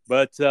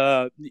 but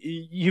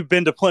you've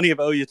been to plenty of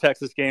OU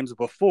Texas games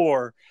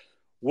before.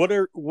 What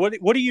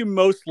do you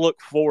most look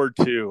forward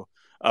to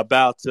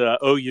about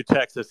OU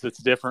Texas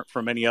that's different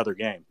from any other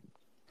game?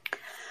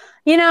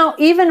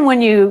 Even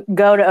when you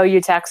go to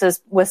OU Texas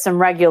with some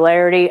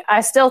regularity,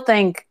 I still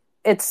think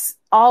it's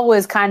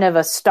always kind of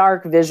a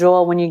stark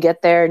visual when you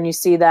get there and you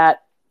see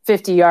that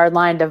 50-yard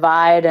line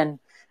divide, and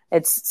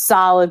it's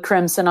solid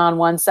crimson on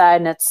one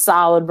side and it's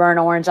solid burnt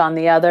orange on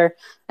the other.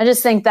 I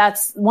just think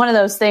that's one of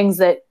those things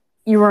that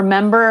you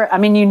remember. It's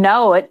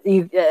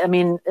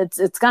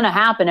going to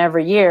happen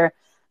every year,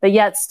 but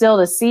yet still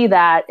to see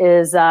that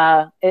is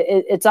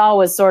it's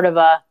always sort of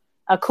a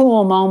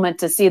cool moment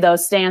to see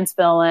those stands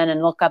fill in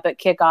and look up at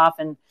kickoff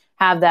and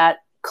have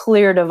that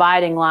clear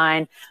dividing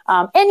line.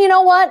 And you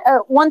know what?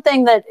 One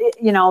thing that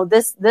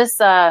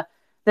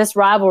this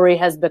rivalry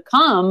has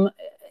become,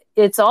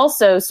 it's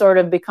also sort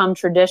of become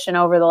tradition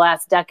over the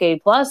last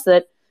decade plus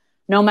that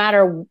no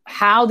matter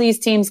how these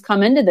teams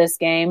come into this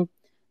game,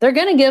 they're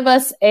going to give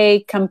us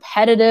a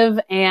competitive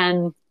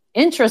and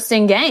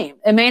interesting game.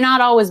 It may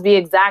not always be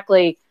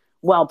exactly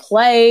well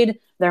played.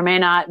 There may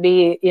not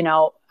be,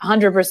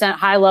 100%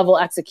 high level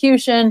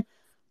execution,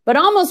 but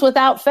almost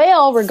without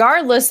fail,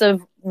 regardless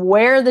of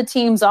where the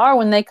teams are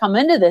when they come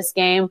into this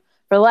game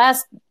for the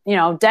last,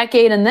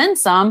 decade and then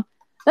some,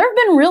 there have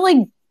been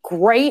really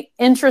great,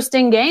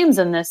 interesting games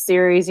in this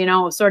series,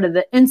 sort of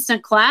the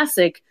instant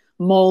classic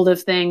mold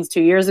of things.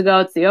 2 years ago,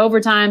 it's the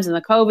overtimes and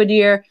the COVID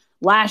year.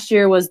 Last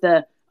year was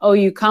the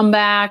OU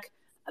comeback,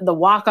 the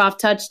walk-off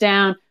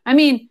touchdown. I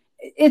mean,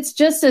 it's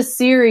just a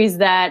series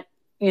that,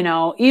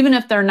 even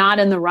if they're not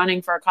in the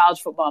running for a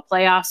college football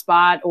playoff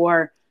spot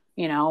or,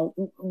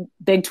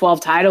 Big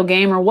 12 title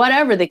game or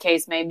whatever the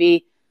case may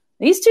be,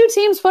 these two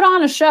teams put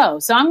on a show.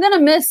 So I'm going to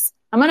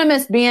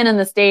miss being in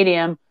the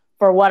stadium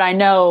for what I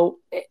know,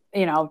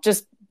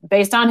 just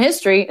based on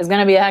history is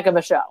going to be a heck of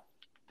a show.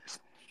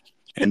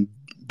 And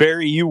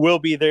Barry, you will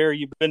be there.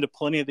 You've been to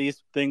plenty of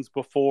these things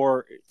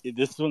before.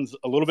 This one's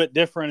a little bit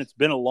different. It's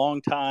been a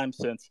long time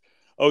since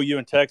OU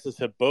and Texas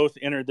have both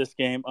entered this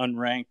game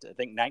unranked. I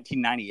think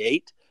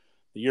 1998,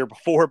 the year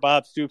before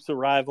Bob Stoops'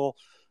 arrival,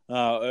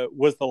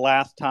 was the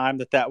last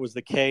time that was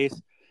the case.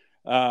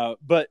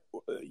 But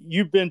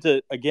you've been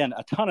to, again,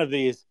 a ton of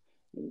these.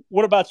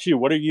 What about you?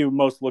 What are you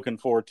most looking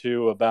forward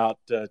to about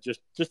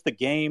just the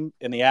game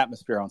and the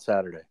atmosphere on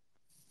Saturday?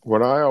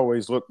 What I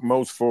always look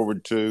most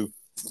forward to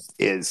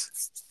is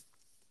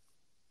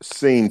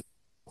seeing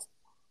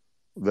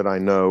that I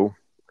know,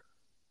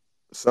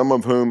 some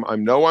of whom I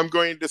know I'm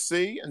going to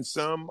see, and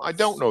some I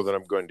don't know that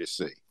I'm going to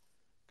see.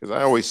 Because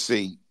I always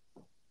see,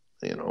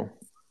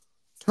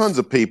 tons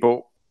of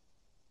people,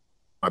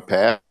 my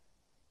past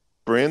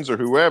friends or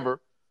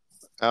whoever,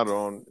 out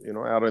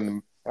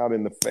in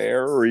the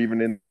fair or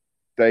even in the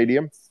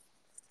stadium.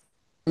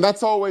 And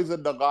that's always a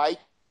delight.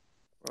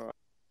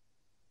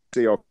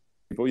 See all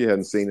people you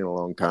hadn't seen in a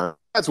long time.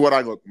 That's what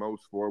I look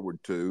most forward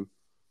to.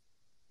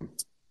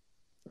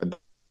 I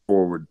look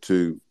forward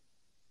to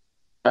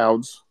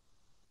crowds,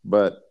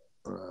 but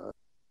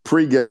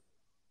pre-game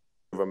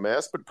of a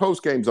mess, but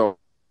post-game's always,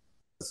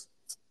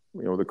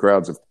 the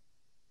crowds have a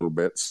little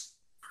bit. That's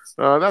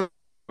what I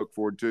look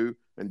forward to.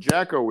 And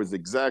Jacko was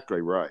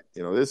exactly right.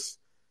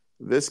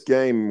 This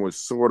game was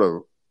sort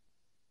of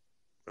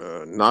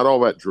not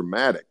all that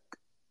dramatic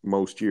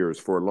most years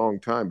for a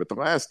long time, but the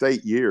last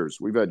 8 years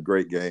we've had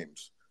great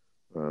games,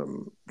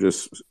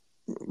 just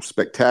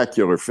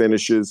spectacular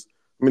finishes.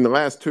 I mean, the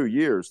last 2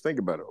 years, think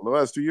about it. The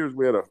last 2 years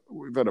we've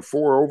had a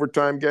 4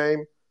 overtime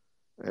game,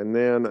 and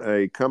then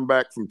a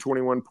comeback from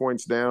 21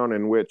 points down,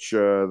 in which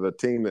the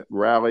team that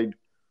rallied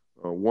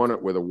won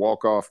it with a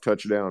walk-off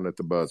touchdown at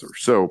the buzzer.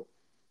 So.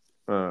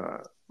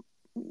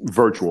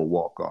 Virtual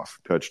walk-off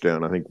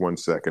touchdown. I think 1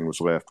 second was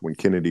left when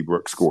Kennedy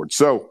Brooks scored.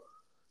 So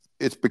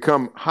it's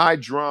become high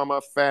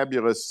drama,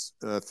 fabulous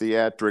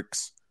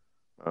theatrics.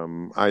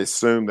 I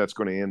assume that's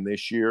going to end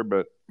this year,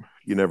 but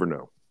you never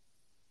know.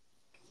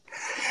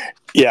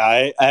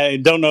 Yeah, I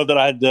don't know that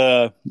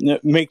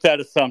I'd make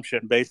that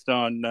assumption based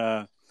on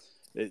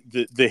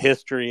the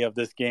history of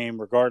this game,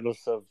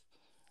 regardless of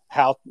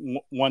how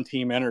one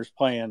team enters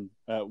playing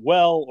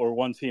well or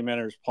one team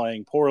enters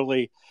playing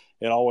poorly.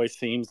 It always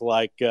seems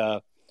like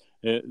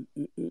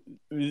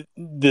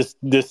this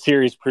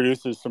series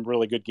produces some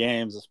really good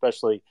games,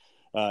 especially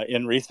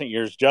in recent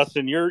years.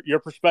 Justin, your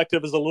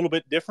perspective is a little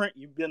bit different.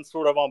 You've been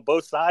sort of on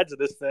both sides of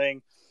this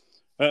thing.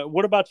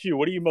 What about you?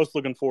 What are you most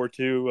looking forward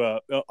to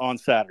on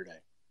Saturday?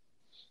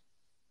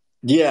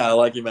 Yeah,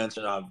 like you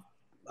mentioned, I'm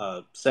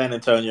a San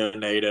Antonio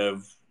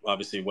native,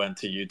 obviously went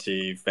to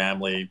UT,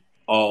 family,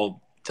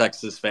 all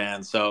Texas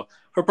fans. So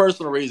for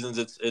personal reasons,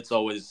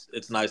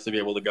 it's nice to be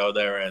able to go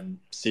there and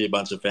see a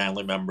bunch of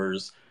family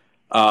members.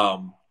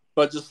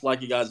 But just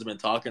like you guys have been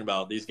talking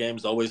about, these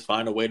games always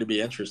find a way to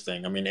be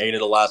interesting. I mean, 8 of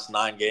the last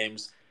 9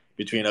 games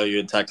between OU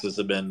and Texas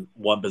have been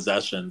one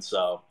possession.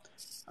 So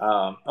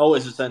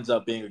always just ends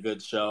up being a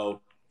good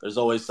show. There's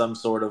always some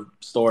sort of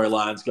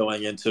storylines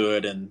going into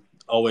it, and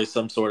always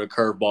some sort of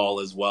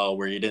curveball as well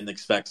where you didn't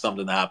expect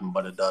something to happen,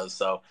 but it does.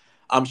 So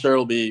I'm sure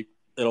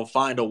it'll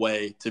find a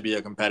way to be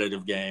a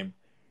competitive game.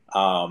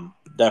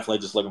 Definitely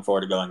just looking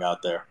forward to going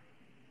out there.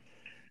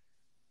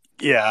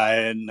 Yeah,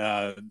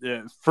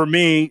 and for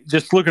me,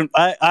 just looking,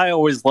 I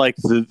always like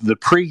the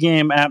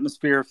pregame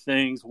atmosphere of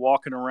things,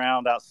 walking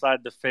around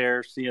outside the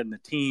fair, seeing the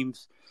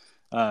teams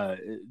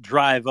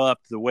drive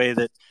up, the way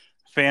that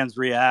fans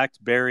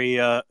react. Barry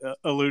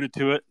alluded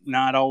to it,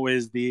 not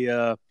always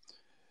the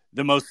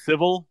most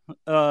civil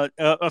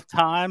of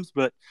times,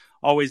 but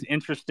always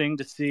interesting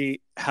to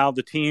see how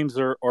the teams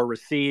are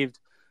received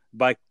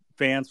by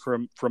fans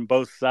from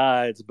both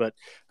sides. But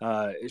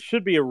it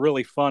should be a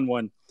really fun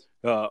one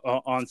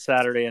on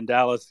Saturday in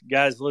Dallas.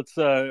 Guys,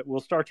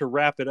 we'll start to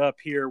wrap it up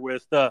here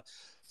with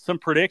some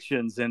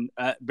predictions. And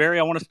Barry,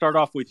 I want to start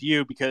off with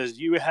you because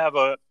you have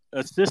a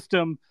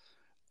system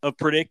of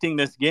predicting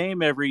this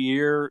game every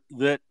year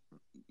that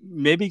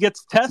maybe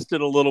gets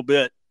tested a little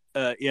bit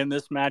in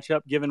this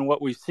matchup, given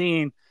what we've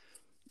seen.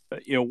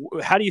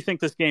 how do you think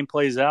this game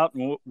plays out,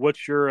 and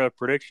what's your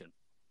prediction?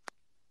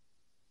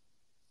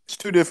 It's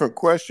two different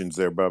questions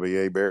there, Bobby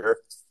A. Bear.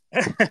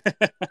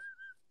 I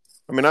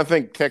mean, I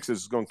think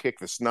Texas is going to kick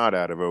the snot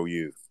out of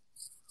OU.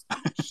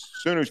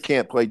 Sooners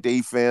can't play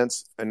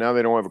defense, and now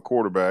they don't have a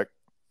quarterback.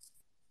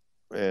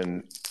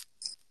 And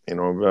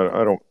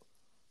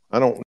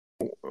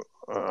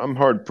I'm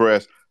hard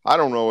pressed. I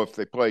don't know if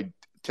they played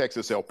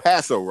Texas El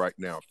Paso right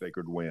now if they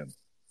could win.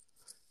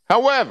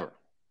 However,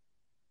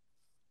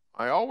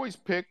 I always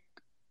pick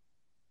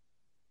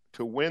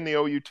to win the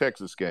OU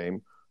Texas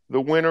game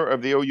the winner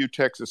of the OU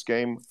Texas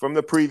game from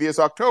the previous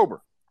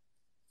October.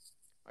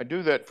 I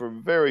do that for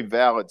very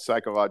valid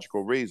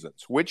psychological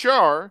reasons, which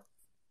are,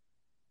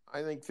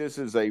 I think this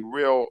is a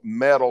real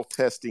metal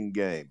testing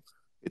game.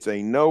 It's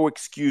a no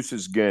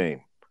excuses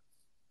game.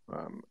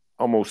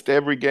 Almost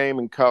every game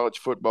in college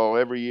football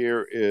every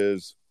year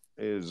is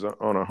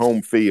on a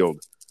home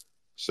field.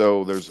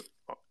 So there's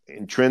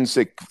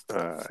intrinsic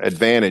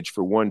advantage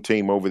for one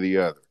team over the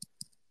other.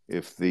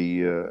 If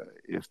the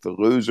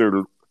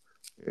loser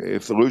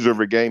of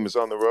a game is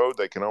on the road,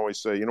 they can always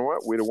say, you know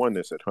what, we'd have won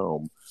this at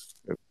home.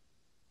 If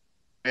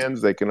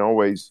fans,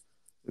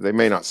 they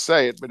may not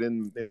say it, but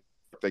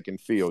they can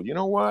feel, you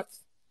know what,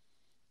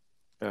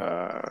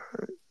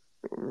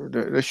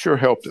 this sure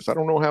helped us. I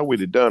don't know how we'd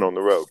have done on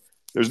the road.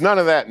 There's none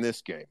of that in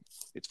this game.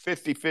 It's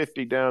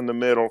 50-50 down the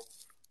middle.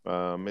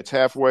 It's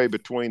halfway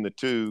between the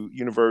two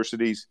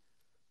universities.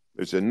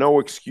 There's a no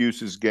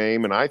excuses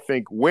game, and I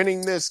think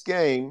winning this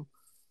game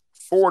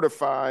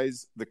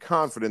fortifies the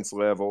confidence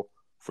level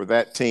for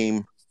that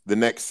team the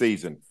next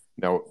season.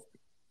 Now,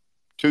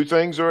 two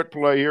things are at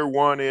play here.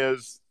 One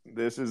is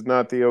this is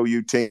not the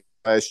OU team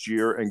last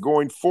year, and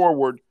going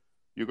forward,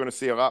 you're going to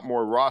see a lot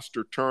more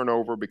roster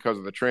turnover because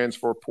of the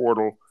transfer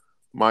portal.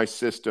 My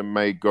system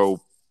may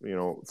go,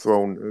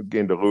 thrown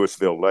into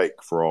Louisville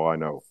Lake for all I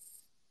know.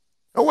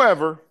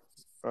 However,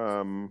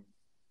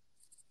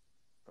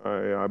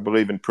 I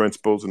believe in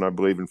principles, and I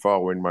believe in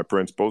following my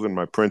principles, and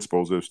my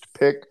principles is to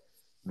pick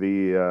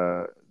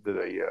the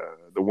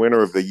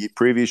winner of the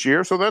previous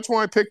year. So that's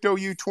why I picked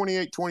OU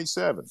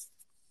 28-27.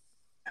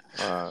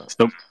 A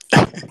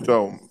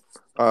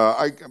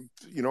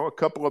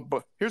couple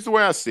of here's the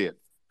way I see it: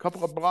 a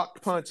couple of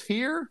blocked punts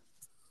here,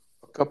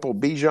 a couple of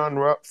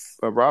Bijan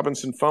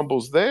Robinson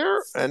fumbles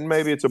there, and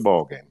maybe it's a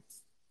ball game.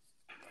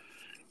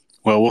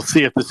 Well, we'll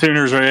see if the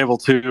Sooners are able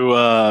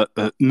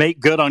to make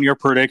good on your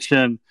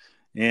prediction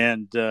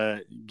and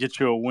get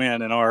you a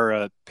win in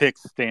our pick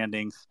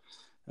standings,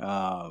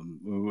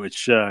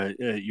 which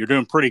you're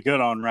doing pretty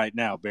good on right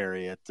now,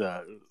 Barry, at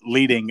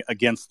leading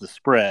against the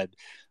spread.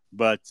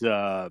 But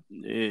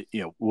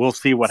we'll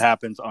see what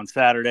happens on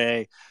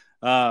Saturday.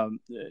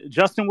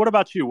 Justin, what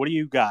about you? What do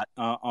you got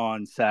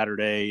on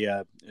Saturday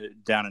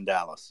down in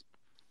Dallas?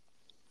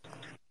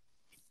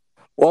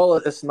 Well,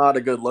 it's not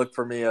a good look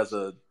for me as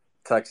a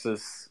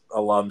Texas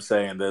alum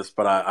saying this,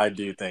 but I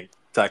do think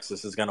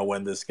Texas is going to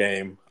win this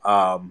game.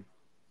 I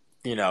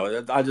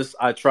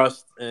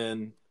trust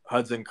in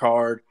Hudson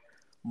Card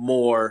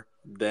more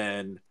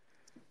than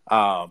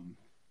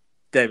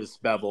Davis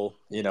Beville.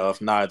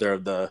 If neither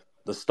of the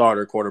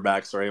starter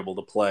quarterbacks are able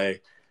to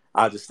play,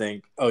 I just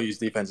think OU's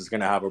defense is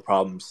going to have a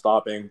problem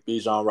stopping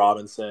Bijan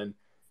Robinson,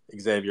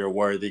 Xavier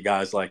Worthy,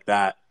 guys like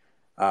that.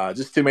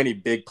 Just too many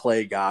big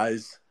play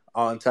guys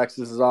on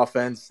Texas's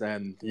offense,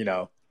 and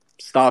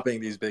stopping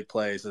these big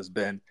plays has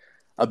been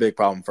a big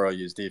problem for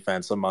OU's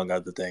defense, among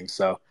other things.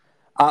 So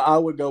I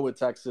would go with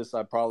Texas.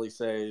 I'd probably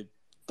say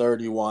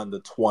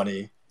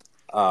 31-20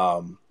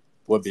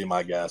 would be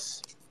my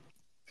guess.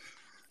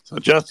 So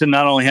Justin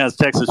not only has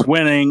Texas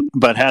winning,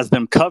 but has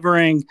them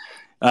covering.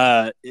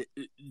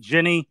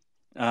 Jenny,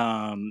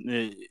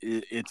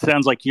 it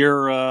sounds like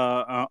you're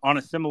on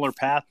a similar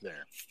path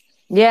there.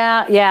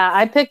 Yeah.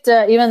 I picked,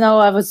 even though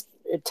I was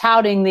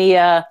touting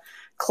the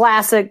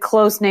classic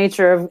close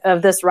nature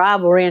of this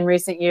rivalry in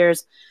recent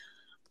years,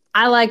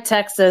 I like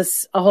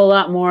Texas a whole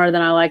lot more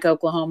than I like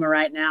Oklahoma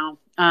right now.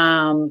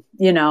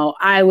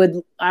 I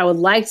would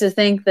like to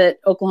think that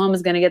Oklahoma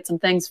is going to get some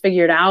things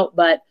figured out,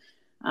 but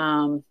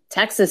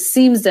Texas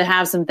seems to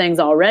have some things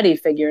already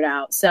figured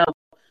out. So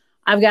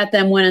I've got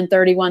them winning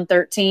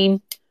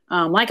 31-13.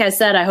 Like I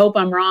said, I hope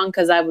I'm wrong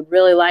because I would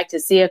really like to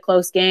see a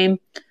close game.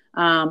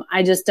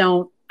 I just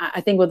don't.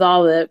 I think with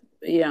all the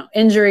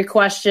injury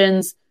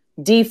questions,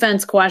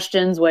 defense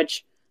questions,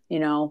 which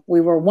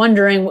we were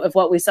wondering if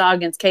what we saw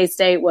against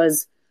K-State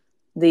was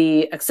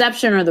the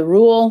exception or the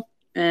rule,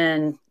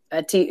 and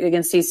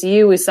against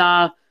TCU we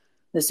saw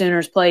the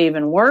Sooners play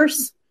even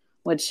worse,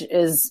 which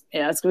is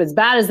as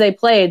bad as they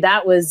played.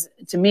 That was,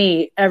 to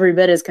me, every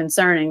bit as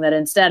concerning, that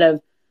instead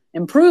of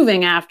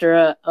improving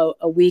after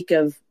a week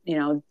of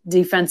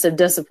defensive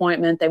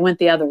disappointment, they went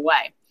the other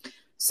way.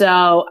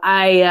 So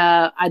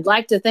I'd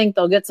like to think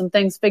they'll get some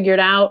things figured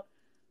out,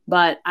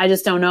 but I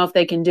just don't know if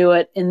they can do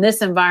it in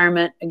this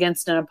environment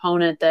against an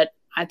opponent that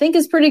I think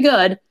is pretty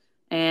good.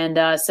 And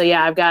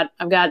I've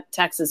got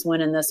Texas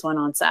winning this one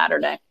on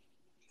Saturday.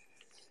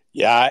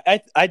 Yeah,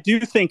 I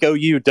do think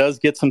OU does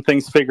get some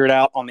things figured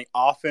out on the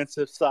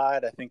offensive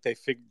side. I think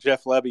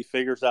Jeff Lebby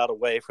figures out a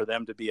way for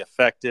them to be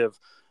effective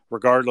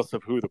regardless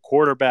of who the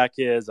quarterback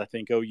is. I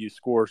think OU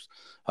scores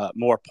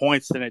more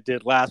points than it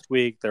did last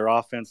week. Their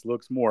offense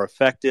looks more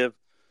effective.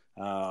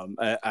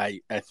 I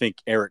think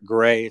Eric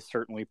Gray is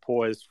certainly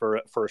poised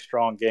for a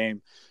strong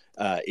game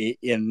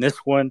in this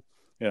one,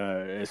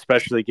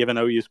 especially given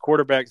OU's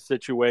quarterback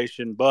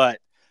situation. But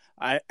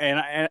I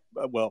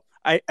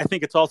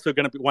think it's also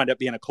going to wind up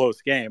being a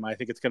close game. I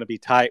think it's going to be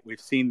tight.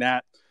 We've seen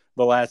that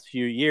the last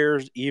few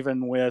years,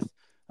 even with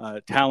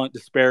talent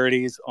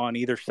disparities on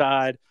either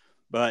side.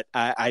 But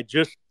I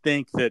just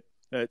think that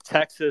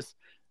Texas,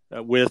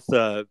 with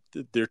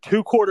their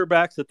two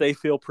quarterbacks that they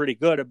feel pretty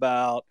good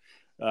about,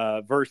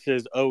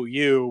 versus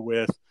OU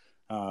with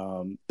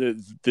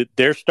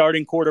their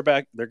starting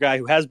quarterback, their guy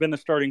who has been the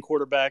starting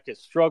quarterback, has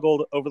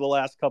struggled over the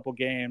last couple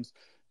games.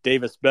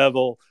 Davis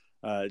Beville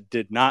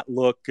did not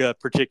look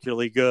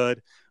particularly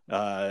good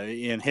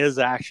in his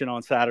action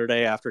on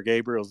Saturday after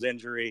Gabriel's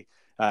injury.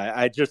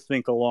 I just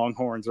think the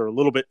Longhorns are a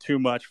little bit too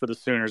much for the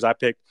Sooners. I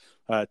picked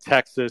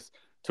Texas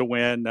to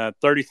win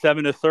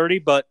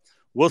 37-30, but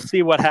we'll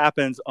see what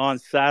happens on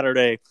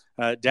Saturday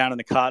down in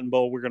the Cotton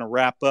Bowl. We're going to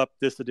wrap up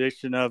this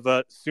edition of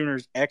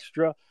Sooners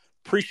Extra.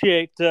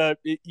 Appreciate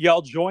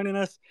y'all joining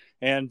us,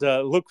 and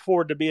look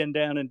forward to being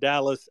down in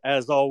Dallas,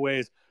 as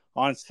always,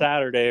 on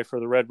Saturday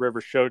for the Red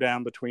River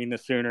Showdown between the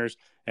Sooners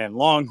and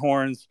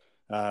Longhorns.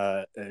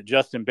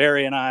 Justin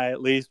Berry and I, at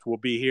least, will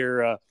be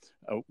here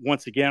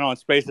once again on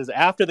Spaces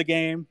after the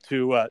game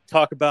to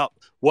talk about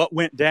what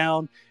went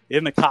down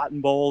in the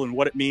Cotton Bowl and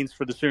what it means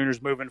for the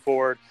Sooners moving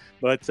forward.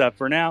 But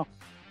for now,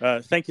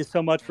 thank you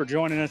so much for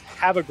joining us.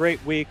 Have a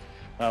great week.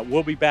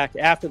 We'll be back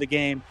after the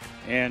game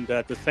and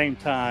at the same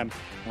time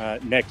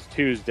next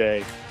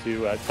Tuesday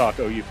to talk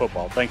OU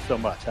football. Thanks so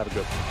much. Have a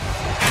good one.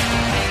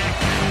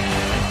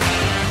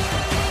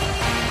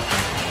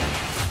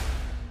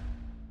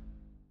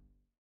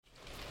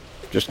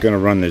 Just going to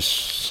run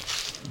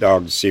this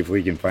dog to see if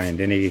we can find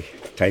any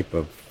type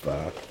of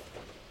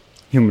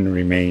human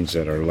remains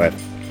that are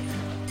left.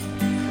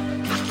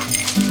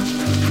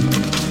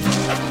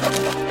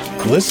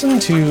 Listen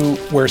to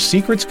Where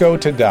Secrets Go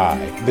to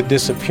Die, The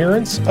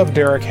Disappearance of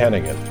Derek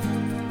Hennigan.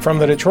 From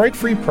the Detroit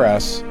Free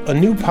Press, a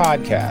new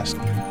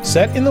podcast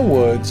set in the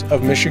woods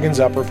of Michigan's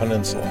Upper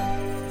Peninsula.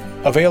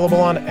 Available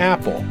on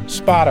Apple,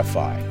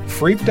 Spotify,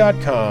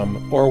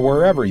 Freep.com, or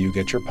wherever you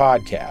get your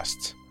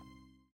podcasts.